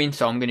auction viewing,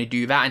 so I'm going to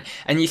do that,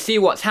 and you see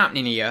what's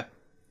happening here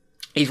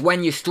is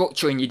when you're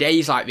structuring your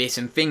days like this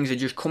and things are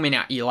just coming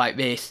at you like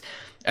this,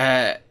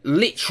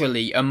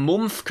 literally a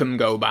month can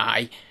go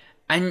by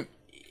and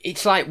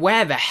it's like,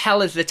 where the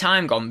hell has the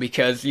time gone?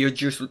 Because you're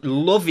just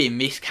loving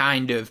this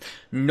kind of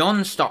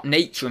non-stop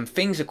nature, and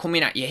things are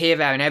coming at you here,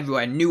 there and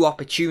everywhere, new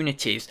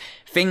opportunities,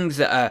 things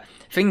are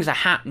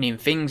happening,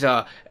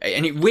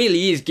 and it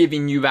really is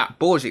giving you that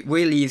buzz, it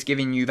really is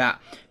giving you that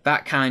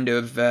kind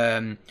of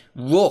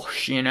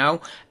rush, you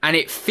know, and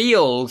it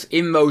feels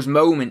in those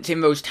moments,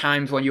 in those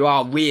times when you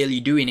are really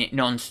doing it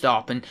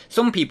non-stop, and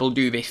some people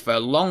do this for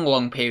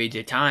long periods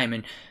of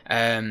time,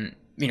 and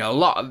you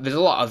know, there's a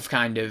lot of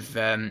kind of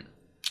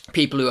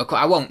people who are,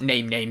 I won't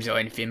name names or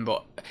anything,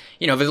 but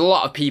you know, there's a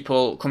lot of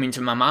people coming to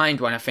my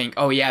mind when I think,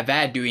 oh yeah,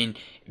 they're doing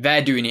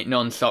it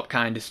non-stop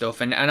kind of stuff,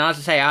 and as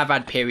I say, I've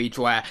had periods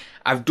where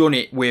I've done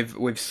it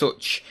with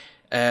such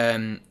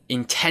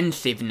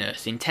intensive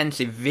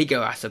vigor,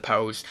 I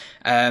suppose,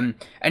 and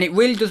it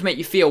really does make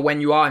you feel,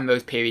 when you are in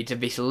those periods,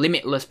 of this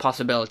limitless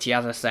possibility,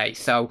 as I say.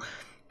 So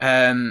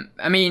I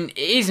mean, it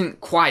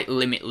isn't quite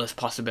limitless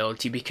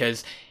possibility,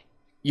 because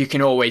you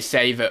can always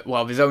say that,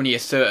 well, there's only a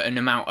certain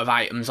amount of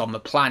items on the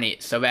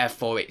planet, so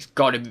therefore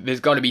there's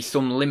got to be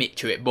some limit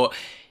to it. But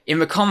in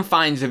the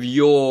confines of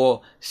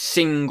your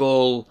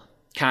single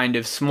kind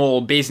of small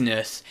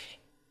business,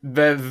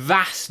 the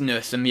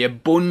vastness and the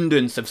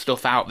abundance of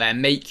stuff out there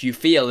make you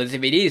feel as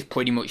if it is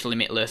pretty much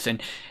limitless.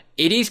 And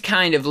it is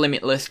kind of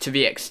limitless to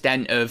the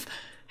extent of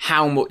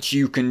how much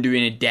you can do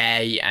in a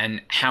day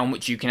and how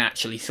much you can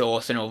actually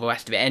source and all the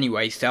rest of it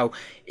anyway. So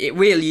it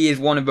really is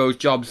one of those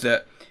jobs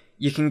that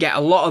you can get a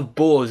lot of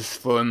buzz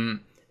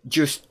from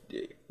just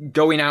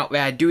going out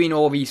there, doing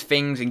all these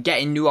things and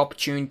getting new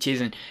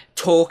opportunities and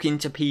talking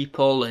to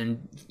people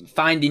and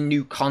finding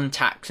new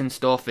contacts and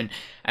stuff. And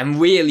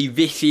really,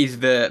 this is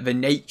the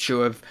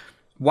nature of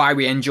why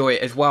we enjoy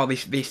it as well.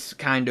 This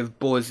kind of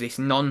buzz, this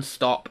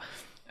non-stop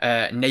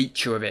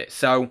nature of it.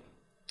 So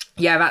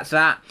yeah, that's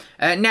that.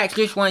 Next,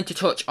 just wanted to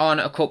touch on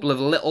a couple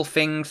of little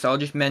things. So I'll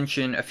just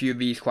mention a few of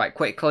these quite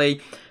quickly.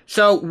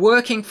 So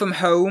working from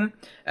home,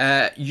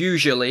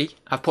 usually,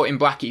 I've put in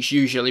brackets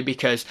usually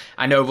because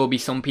I know there'll be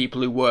some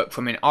people who work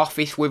from an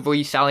office with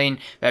reselling.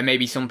 There may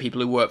be some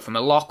people who work from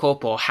a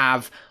lockup or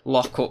have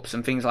lockups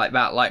and things like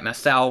that, like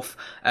myself.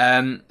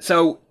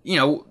 So, you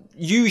know,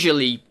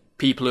 usually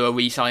people who are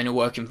reselling are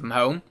working from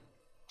home.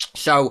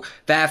 So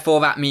therefore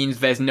that means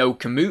there's no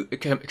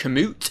commute.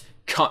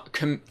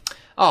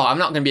 Oh, I'm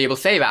not going to be able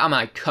to say that, am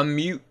I?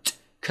 Commute.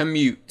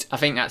 I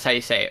think that's how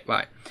you say it,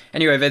 right.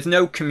 Anyway, there's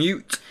no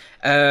commute.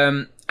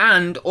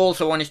 And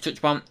also wanted to touch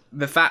upon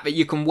the fact that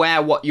you can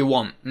wear what you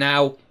want.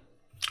 Now,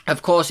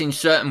 of course, in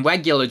certain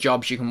regular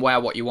jobs, you can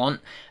wear what you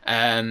want.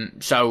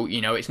 So,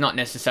 you know, it's not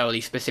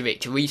necessarily specific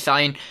to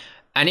reselling.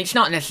 And it's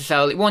not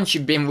necessarily, once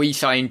you've been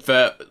reselling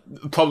for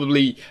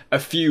probably a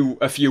few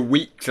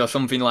weeks or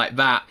something like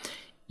that,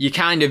 you're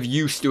kind of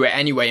used to it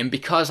anyway. And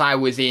because I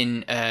was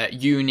in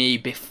uni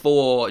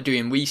before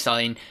doing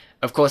reselling,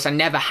 of course, I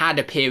never had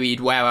a period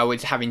where I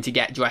was having to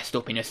get dressed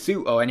up in a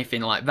suit or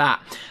anything like that.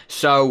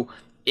 So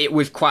it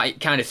was quite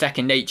kind of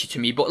second nature to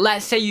me. But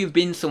let's say you've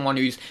been someone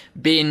who's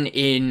been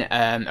in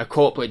a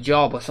corporate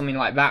job or something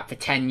like that for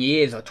 10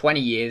 years or 20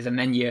 years, and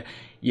then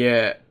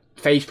you're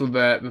faced with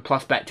the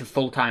prospect of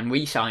full-time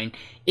reselling.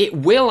 It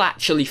will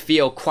actually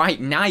feel quite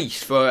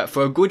nice for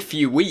a good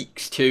few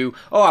weeks to,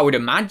 I would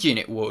imagine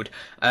it would,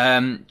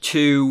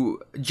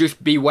 to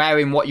just be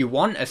wearing what you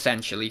want,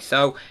 essentially.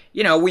 So,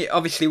 you know, we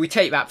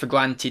take that for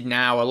granted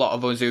now, a lot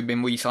of us who've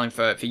been reselling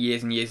for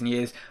years and years and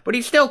years, but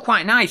it's still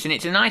quite nice, and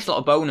it's a nice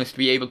little bonus to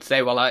be able to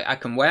say, well, I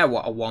can wear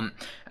what I want.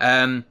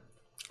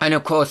 And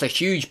of course, a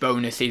huge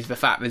bonus is the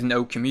fact there's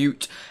no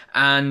commute.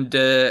 And,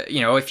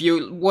 you know, if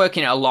you're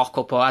working at a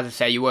lockup, or as I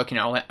say, you're working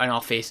at an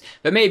office,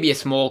 there may be a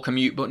small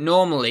commute, but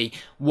normally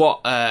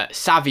what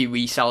savvy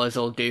resellers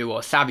will do,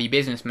 or savvy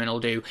businessmen will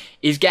do,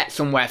 is get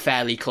somewhere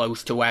fairly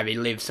close to where they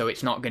live, so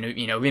it's not going to,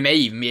 you know, they may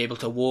even be able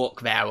to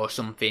walk there or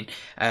something,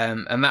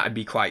 and that would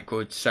be quite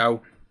good.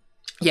 So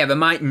yeah, there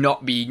might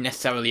not be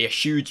necessarily a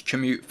huge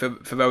commute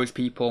for those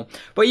people,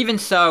 but even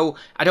so,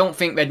 I don't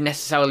think they'd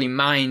necessarily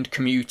mind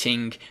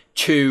commuting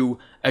to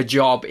a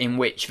job in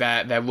which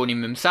they're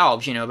running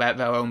themselves, you know,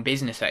 their own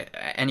business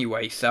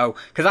anyway. So,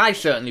 because I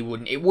certainly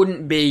wouldn't. It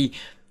wouldn't be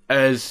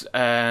as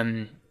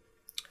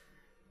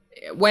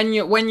when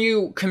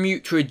you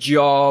commute to a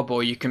job,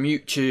 or you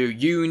commute to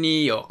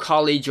uni or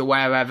college or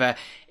wherever,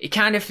 it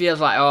kind of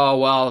feels like, oh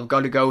well, I've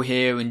got to go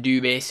here and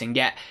do this and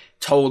get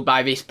told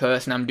by this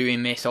person I'm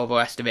doing this, all the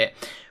rest of it.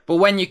 But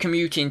when you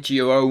commute into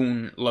your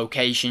own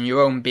location,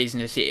 your own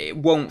business, it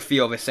won't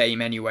feel the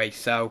same anyway.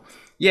 So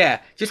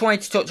yeah, just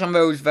wanted to touch on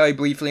those very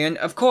briefly. And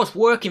of course,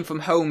 working from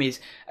home is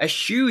a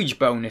huge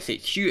bonus.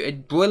 It's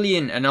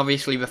brilliant, and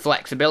obviously the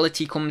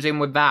flexibility comes in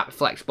with that,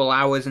 flexible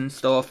hours and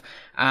stuff,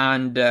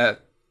 and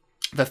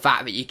the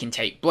fact that you can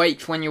take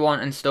breaks when you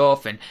want and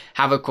stuff, and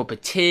have a cup of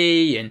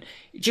tea, and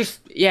it's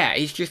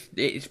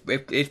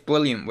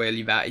brilliant,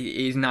 really. That it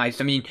is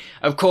nice. I mean,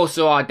 of course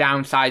there are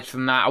downsides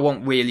from that. I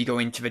won't really go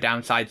into the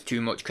downsides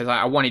too much, because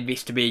I wanted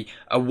this to be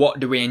a what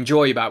do we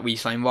enjoy about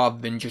reselling, rather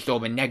than just all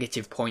the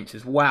negative points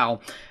as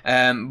well.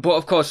 But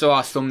of course there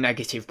are some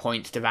negative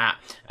points to that,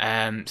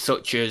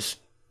 such as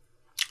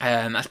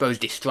I suppose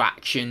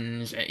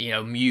distractions, you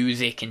know,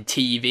 music and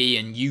TV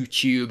and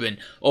YouTube and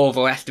all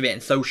the rest of it,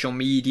 and social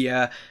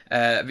media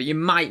that you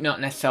might not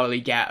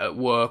necessarily get at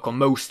work, or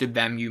most of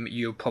them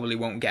you probably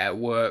won't get at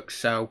work.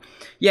 So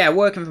yeah,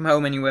 working from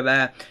home anywhere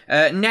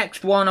there.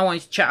 Next one I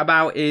wanted to chat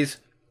about is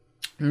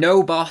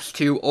no boss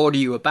to order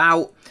you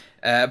about.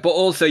 But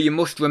also you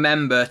must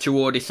remember to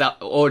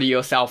order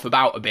yourself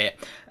about a bit.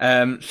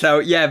 So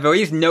yeah, there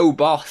is no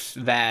boss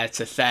there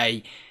to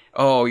say,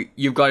 oh,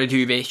 you've got to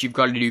do this, you've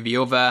got to do the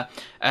other.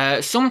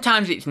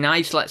 Sometimes it's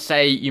nice, let's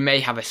say you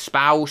may have a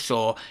spouse,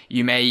 or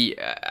you may,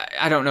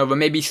 I don't know, there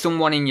may be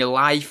someone in your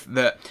life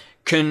that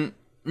can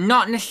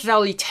not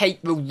necessarily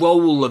take the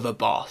role of a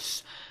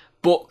boss,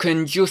 but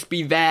can just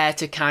be there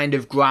to kind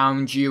of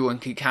ground you,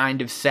 and can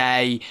kind of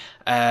say,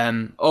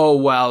 oh,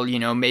 well, you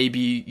know,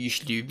 maybe you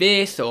should do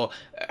this, or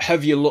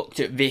have you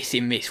looked at this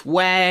in this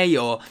way,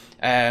 or,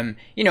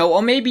 you know,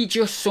 or maybe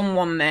just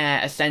someone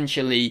there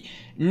essentially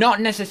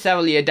not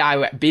necessarily a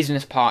direct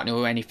business partner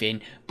or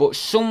anything, but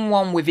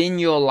someone within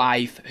your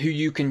life who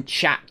you can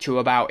chat to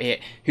about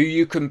it, who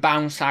you can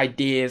bounce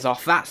ideas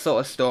off, that sort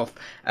of stuff.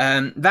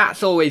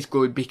 That's always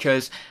good,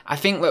 because I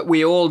think that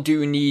we all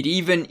do need,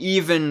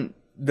 even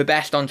the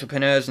best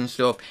entrepreneurs and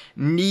stuff,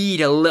 need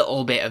a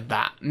little bit of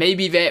that.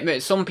 Maybe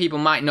some people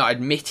might not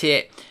admit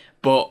it,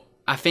 but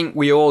I think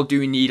we all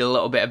do need a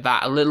little bit of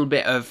that, a little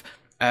bit of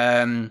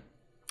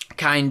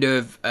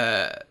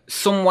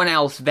someone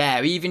else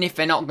there, even if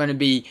they're not going to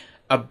be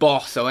a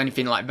boss or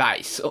anything like that.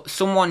 It's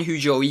someone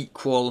who's your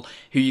equal,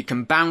 who you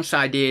can bounce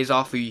ideas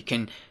off, who you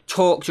can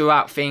talk to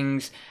about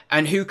things,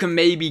 and who can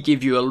maybe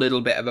give you a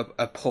little bit of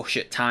a push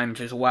at times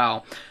as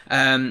well.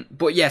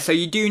 But yeah, so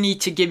you do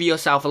need to give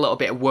yourself a little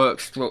bit of work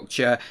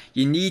structure.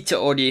 You need to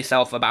order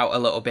yourself about a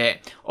little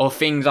bit, or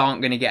things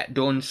aren't going to get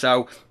done.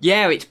 So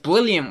yeah, it's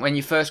brilliant when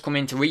you first come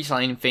into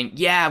reselling and think,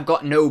 yeah, I've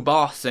got no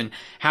boss, and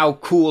how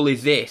cool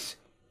is this?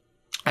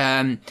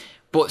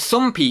 But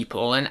some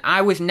people, and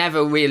I was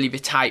never really the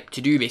type to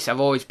do this, I've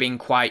always been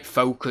quite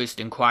focused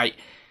and quite,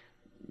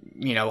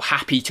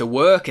 happy to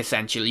work,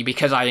 essentially,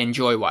 because I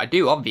enjoy what I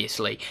do,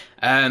 obviously.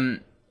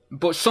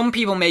 But some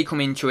people may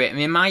come into it and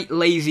they might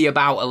lazy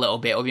about a little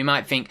bit, or they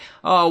might think,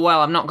 oh,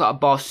 well, I've not got a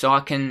boss, so I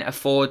can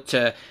afford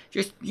to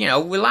just,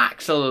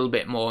 relax a little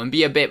bit more and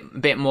be a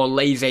bit more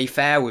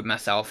laissez-faire with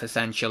myself,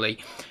 essentially.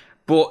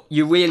 But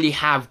you really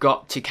have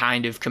got to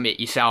kind of commit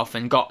yourself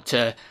and got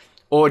to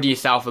order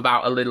yourself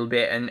about a little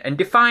bit and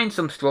define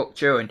some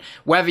structure. And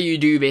whether you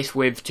do this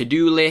with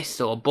to-do lists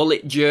or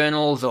bullet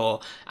journals, or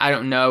I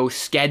don't know,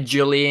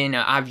 scheduling.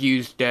 I've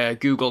used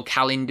Google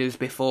Calendars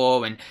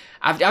before, and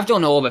I've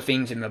done all the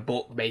things in the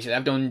book, basically.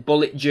 I've done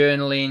bullet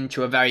journaling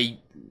to a very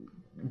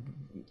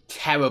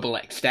terrible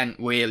extent,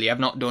 really. I've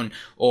not done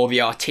all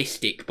the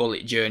artistic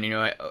bullet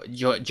journaling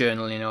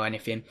or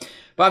anything,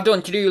 but I've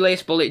done to-do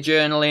lists, bullet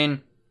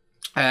journaling.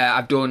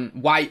 I've done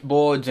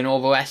whiteboards and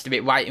all the rest of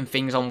it, writing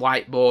things on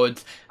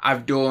whiteboards.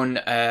 I've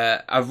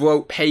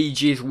wrote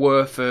pages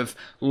worth of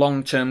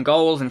long-term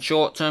goals and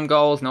short-term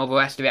goals and all the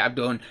rest of it. I've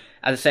done,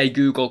 as I say,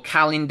 Google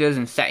Calendars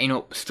and setting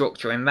up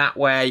structure in that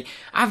way.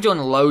 I've done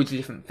loads of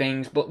different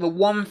things, but the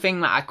one thing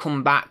that I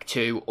come back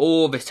to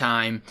all the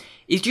time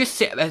is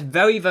just a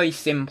very, very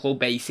simple,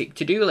 basic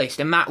to-do list,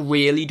 and that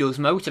really does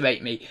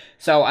motivate me.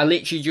 So I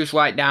literally just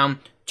write down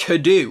to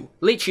do,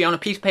 literally on a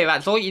piece of paper.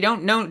 That's all. You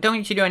don't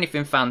need to do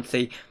anything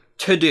fancy.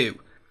 To do,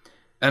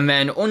 and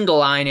then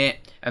underline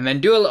it, and then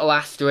do a little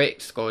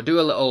asterisk, or do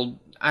a little,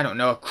 I don't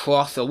know, a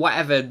cross, or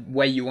whatever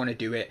way you want to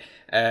do it.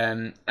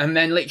 And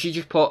then literally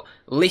just put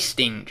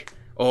listing,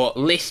 or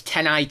list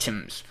 10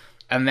 items,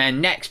 and then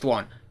next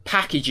one,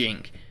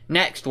 packaging,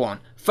 next one,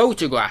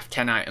 photograph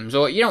 10 items.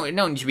 Or you don't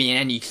need to be in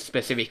any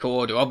specific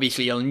order.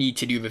 Obviously, you'll need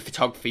to do the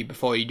photography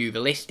before you do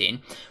the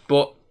listing,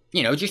 but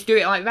just do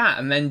it like that.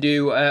 And then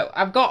do,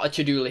 I've got a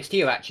to-do list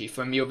here actually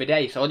from the other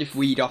day, so I'll just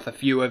read off a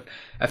few of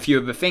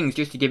the things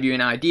just to give you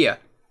an idea.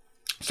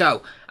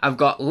 So, I've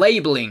got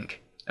labeling,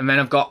 and then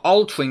I've got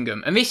altering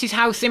them. And this is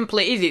how simple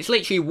it is. It's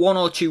literally 1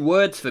 or 2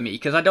 words for me,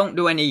 because I don't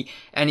do any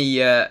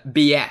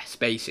BS,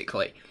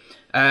 basically.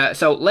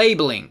 So,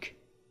 labeling.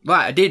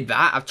 Right, I did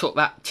that. I've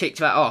ticked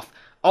that off.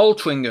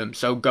 Altering them,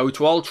 so go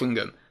to altering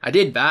them. I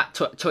did that,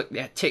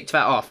 ticked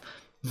that off.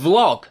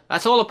 Vlog,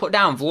 that's all I put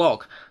down,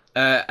 vlog.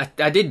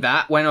 I did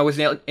that when I was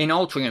in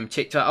Altrincham,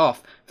 ticked that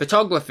off.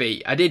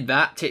 Photography, I did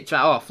that, ticked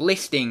that off.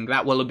 Listing,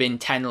 that will have been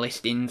 10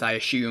 listings, I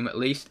assume, at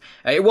least.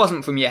 It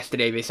wasn't from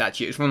yesterday, this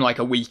actually. It was from like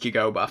a week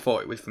ago, but I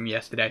thought it was from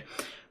yesterday.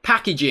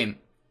 Packaging,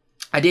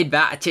 I did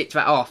that, I ticked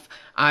that off.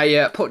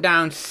 I put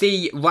down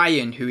C.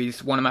 Ryan, who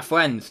is one of my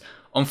friends.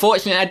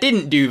 Unfortunately, I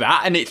didn't do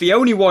that, and it's the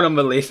only one on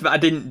the list that I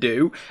didn't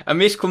do. And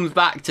this comes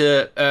back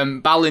to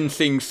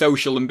balancing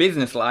social and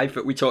business life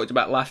that we talked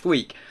about last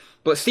week.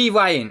 But C.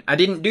 Ryan, I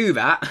didn't do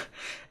that.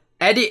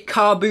 Edit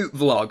car boot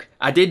vlog,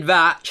 I did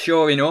that,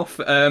 sure enough.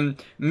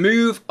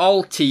 Move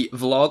Alti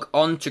vlog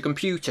onto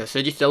computer,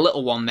 so just a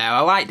little one there.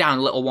 I write down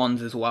little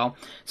ones as well.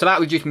 So that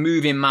was just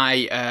moving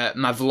my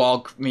my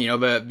vlog,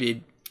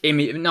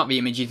 not the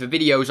images, the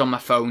videos on my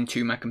phone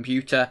to my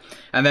computer,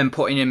 and then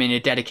putting them in a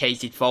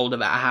dedicated folder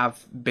that I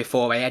have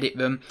before I edit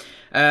them.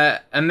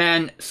 And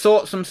then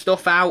sort some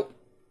stuff out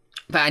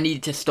that I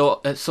needed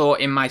to sort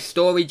in my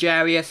storage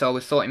area, so I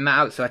was sorting that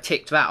out, so I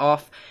ticked that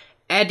off.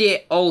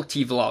 Edit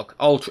Alti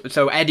vlog,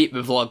 so edit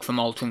the vlog from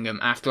Altrincham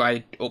after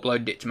I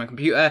uploaded it to my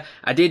computer.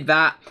 I did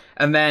that,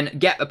 and then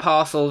get the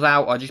parcels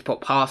out, or just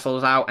put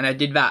parcels out, and I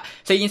did that.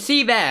 So you can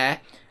see there,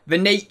 the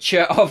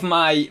nature of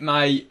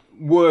my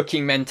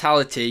working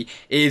mentality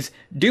is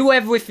do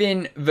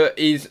everything that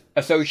is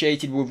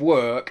associated with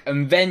work,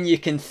 and then you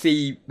can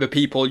see the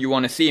people you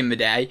want to see in the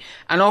day.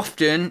 And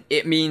often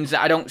it means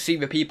that I don't see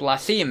the people I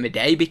see in the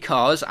day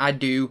because I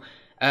do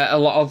a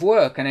lot of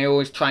work, and I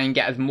always try and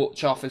get as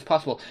much off as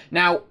possible.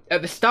 Now,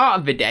 at the start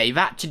of the day,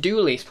 that to-do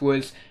list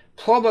was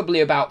probably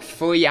about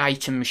 3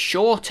 items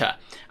shorter.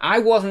 I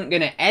wasn't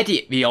going to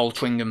edit the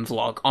Altrincham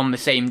vlog on the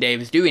same day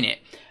as doing it.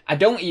 I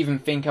don't even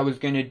think I was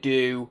going to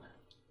do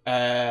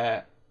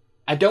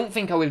I don't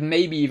think I was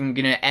maybe even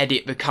going to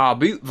edit the car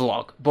boot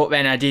vlog, but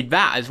then I did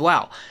that as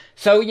well.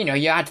 So, you know,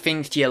 you add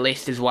things to your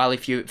list as well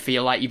if you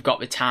feel like you've got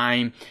the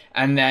time,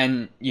 and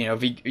then, you know,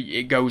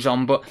 it goes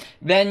on. But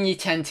then you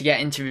tend to get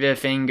into the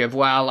thing of,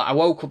 well, I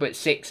woke up at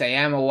 6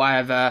 a.m. or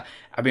whatever,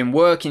 I've been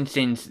working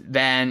since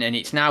then, and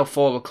it's now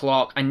 4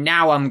 o'clock, and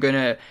now I'm going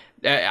to...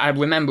 I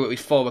remember it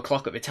was 4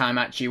 o'clock at the time,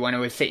 actually, when I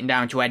was sitting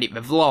down to edit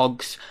the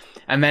vlogs.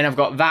 And then I've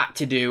got that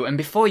to do, and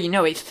before you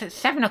know it, it's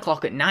 7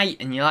 o'clock at night,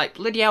 and you're like,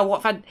 bloody hell,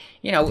 what have I...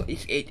 You know,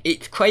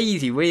 it's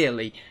crazy,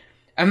 really.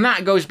 And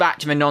that goes back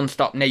to the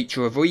non-stop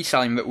nature of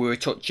reselling that we were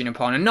touching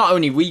upon. And not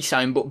only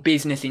reselling, but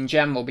business in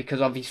general,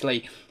 because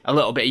obviously a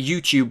little bit of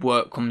YouTube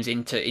work comes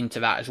into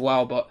that as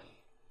well. But,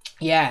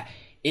 yeah,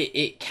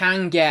 it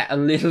can get a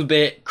little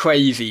bit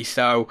crazy.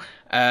 So,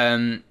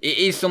 it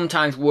is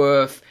sometimes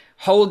worth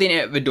holding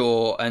it at the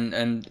door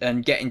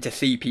and getting to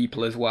see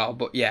people as well.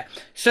 But yeah,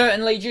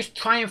 certainly just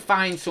try and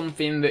find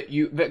something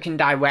that can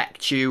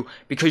direct you,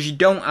 because you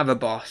don't have a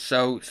boss.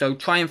 So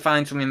try and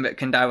find something that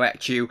can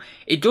direct you.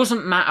 It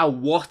doesn't matter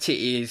what it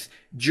is,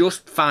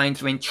 just find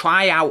something.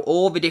 Try out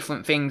all the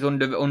different things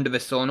under the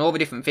sun, all the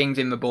different things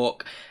in the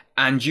book,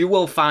 and you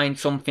will find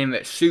something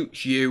that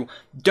suits you.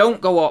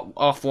 Don't go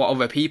off what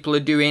other people are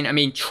doing. I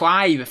mean,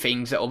 try the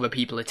things that other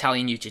people are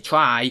telling you to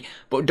try,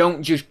 but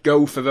don't just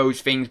go for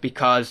those things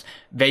because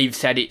they've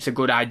said it's a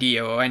good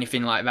idea or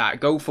anything like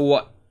that. Go for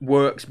what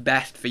works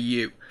best for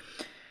you.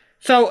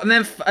 So, and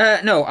then,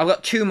 no, I've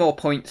got 2 more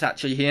points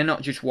actually here,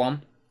 not just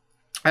one.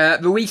 The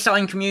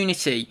reselling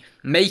community,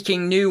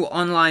 making new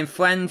online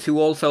friends who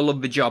also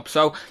love the job.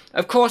 So,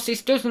 of course,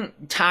 this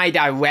doesn't tie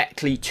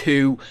directly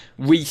to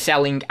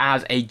reselling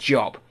as a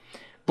job.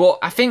 But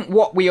I think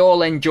what we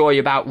all enjoy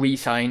about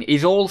reselling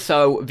is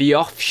also the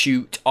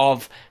offshoot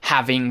of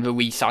having the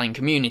reselling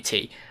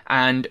community.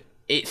 And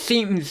it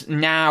seems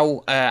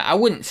now, I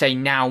wouldn't say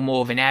now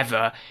more than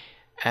ever,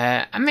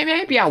 I mean,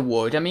 maybe I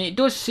would. I mean, it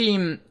does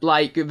seem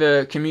like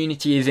the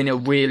community is in a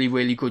really,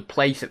 really good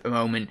place at the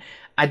moment.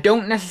 I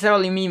don't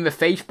necessarily mean the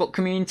Facebook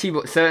community,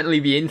 but certainly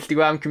the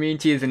Instagram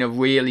community is in a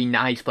really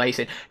nice place.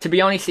 And to be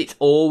honest, it's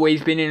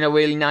always been in a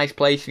really nice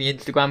place, the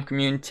Instagram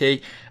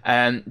community.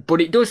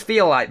 But it does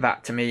feel like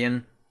that to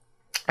me.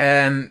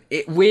 And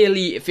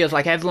it feels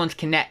like everyone's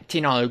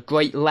connecting on a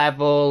great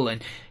level.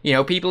 And, you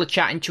know, people are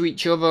chatting to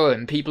each other,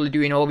 and people are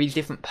doing all these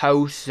different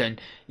posts.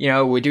 And, you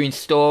know, we're doing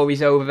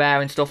stories over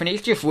there and stuff. And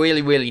it's just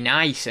really, really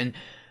nice. And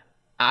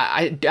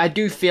I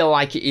do feel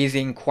like it is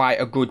in quite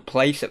a good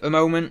place at the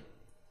moment.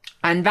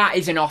 And that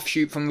is an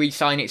offshoot from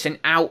reselling. It's an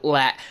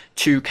outlet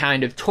to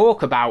kind of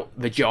talk about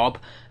the job,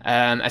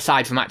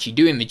 aside from actually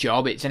doing the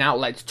job. It's an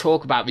outlet to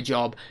talk about the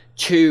job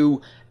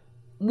to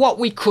what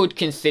we could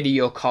consider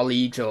your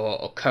colleagues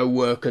or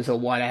co-workers or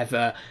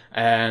whatever.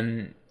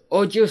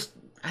 Or just,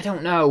 I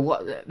don't know,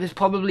 there's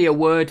probably a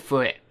word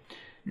for it.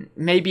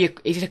 Maybe,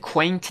 is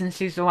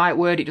acquaintances the right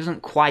word? It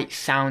doesn't quite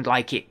sound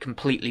like it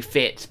completely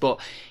fits, but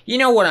you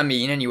know what I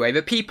mean anyway.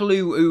 The people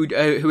who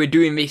are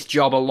doing this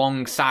job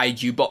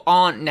alongside you, but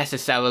aren't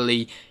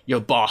necessarily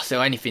your boss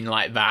or anything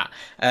like that.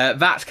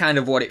 That's kind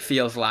of what it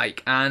feels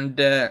like, and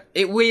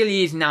it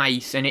really is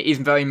nice, and it is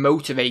very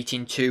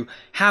motivating to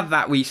have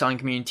that reselling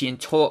community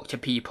and talk to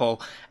people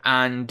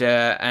and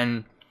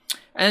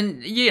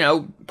you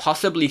know,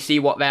 possibly see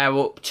what they're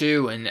up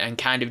to and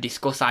kind of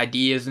discuss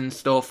ideas and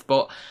stuff,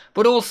 but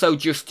also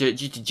just to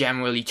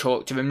generally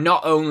talk to them,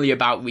 not only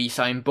about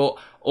reselling, but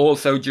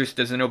also just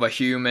as another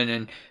human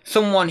and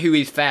someone who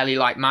is fairly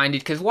like-minded.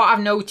 Because what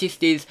I've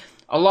noticed is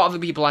a lot of the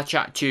people I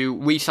chat to,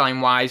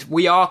 reselling-wise,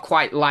 we are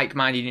quite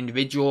like-minded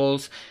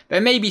individuals. There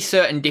may be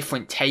certain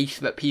different tastes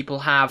that people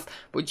have,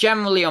 but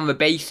generally on the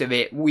base of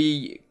it,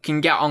 we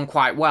can get on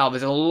quite well.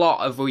 There's a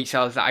lot of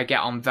resellers that I get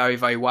on very,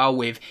 very well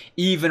with,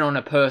 even on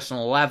a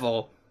personal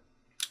level,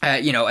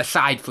 you know,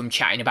 aside from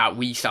chatting about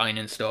reselling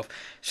and stuff.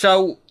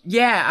 So,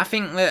 yeah, I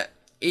think that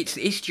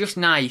it's just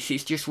nice.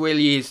 It just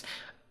really is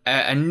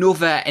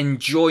another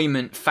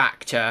enjoyment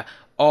factor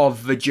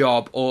of the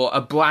job, or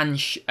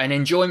an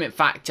enjoyment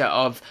factor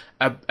of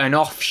an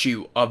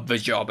offshoot of the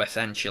job,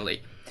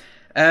 essentially.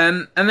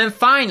 And then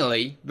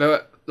finally,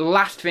 the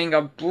last thing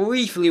I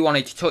briefly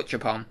wanted to touch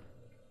upon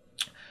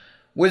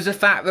was the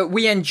fact that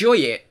we enjoy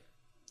it,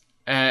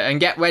 and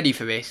get ready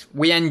for this,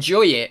 we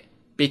enjoy it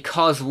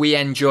because we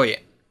enjoy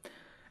it.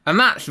 And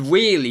that's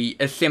really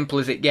as simple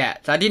as it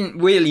gets. I didn't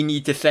really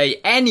need to say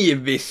any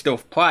of this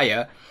stuff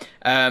prior.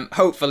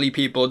 Hopefully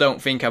people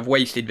don't think I've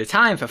wasted the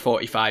time for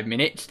 45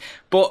 minutes,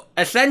 but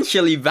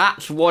essentially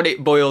that's what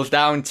it boils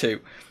down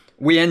to.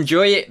 We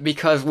enjoy it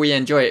because we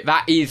enjoy it.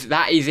 That is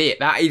it.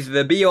 That is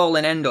the be all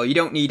and end all. You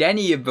don't need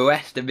any of the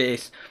rest of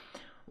this.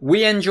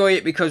 We enjoy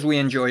it because we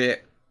enjoy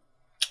it.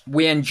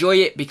 We enjoy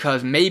it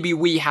because maybe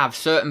we have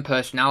certain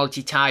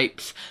personality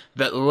types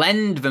that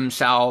lend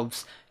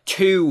themselves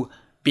to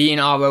being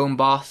our own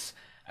boss,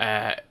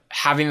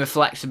 having the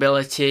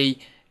flexibility,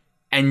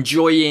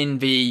 enjoying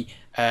the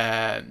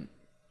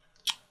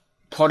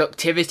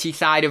productivity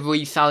side of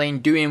reselling,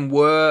 doing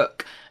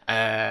work.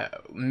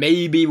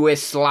 Maybe we're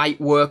slight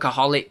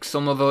workaholics,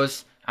 some of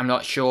us. I'm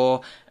not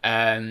sure.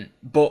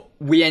 But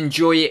we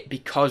enjoy it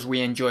because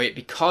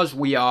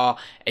we are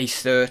a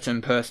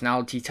certain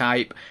personality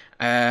type,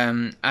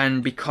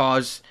 and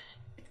because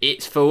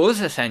it's for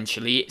us,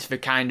 essentially. It's the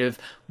kind of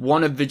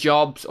one of the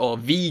jobs, or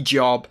the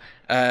job,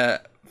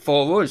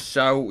 for us.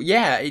 So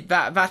yeah,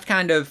 that's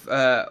kind of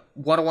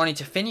what I wanted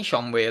to finish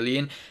on, really.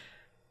 And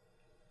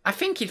I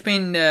think it's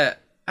been,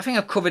 I think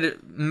I've covered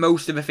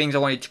most of the things I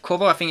wanted to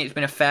cover. I think it's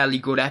been a fairly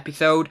good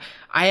episode.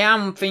 I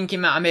am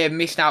thinking that I may have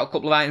missed out a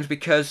couple of items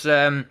because,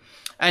 and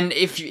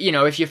if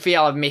you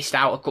feel I've missed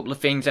out a couple of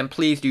things, then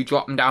please do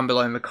drop them down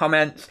below in the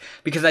comments,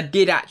 because I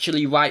did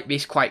actually write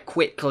this quite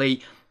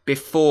quickly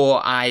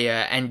before I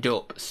end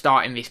up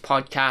starting this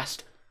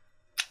podcast.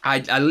 I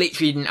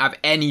literally didn't have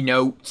any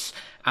notes,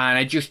 and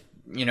I just,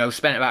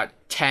 spent about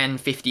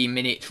 10-15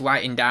 minutes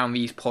writing down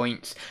these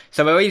points.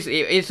 So it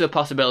is a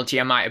possibility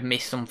I might have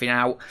missed something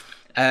out.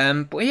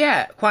 But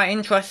yeah, quite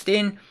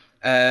interesting.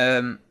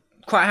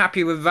 Quite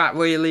happy with that,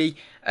 really.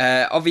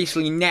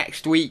 Obviously,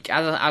 next week,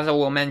 as I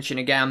will mention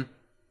again,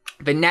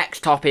 the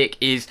next topic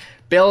is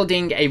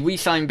building a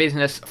reselling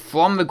business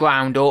from the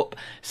ground up.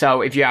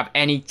 So if you have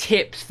any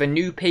tips for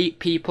new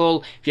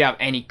people, if you have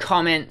any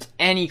comments,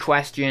 any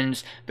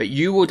questions that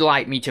you would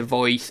like me to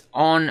voice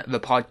on the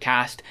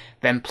podcast,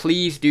 then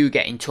please do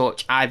get in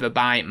touch either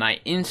by my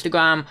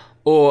Instagram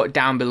or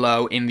down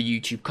below in the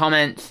YouTube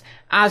comments.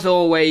 As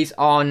always,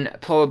 on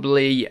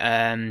probably,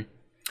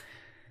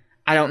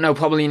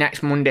 probably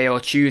next Monday or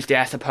Tuesday,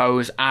 I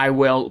suppose, I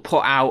will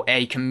put out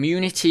a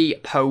community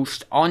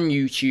post on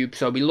YouTube,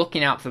 so I'll be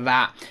looking out for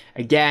that.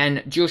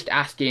 Again, just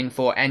asking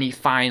for any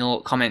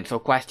final comments or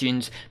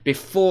questions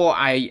before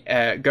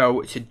I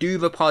go to do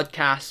the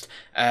podcast,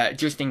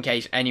 just in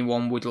case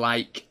anyone would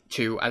like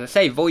to, as I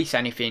say, voice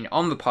anything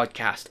on the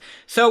podcast.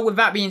 So with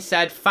that being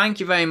said, thank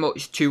you very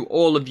much to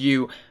all of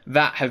you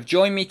that have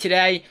joined me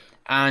today,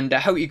 and I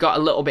hope you got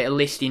a little bit of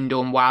listing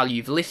done while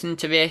you've listened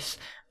to this.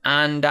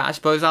 And I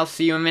suppose I'll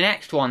see you in the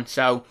next one.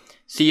 So,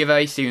 see you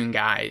very soon,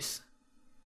 guys.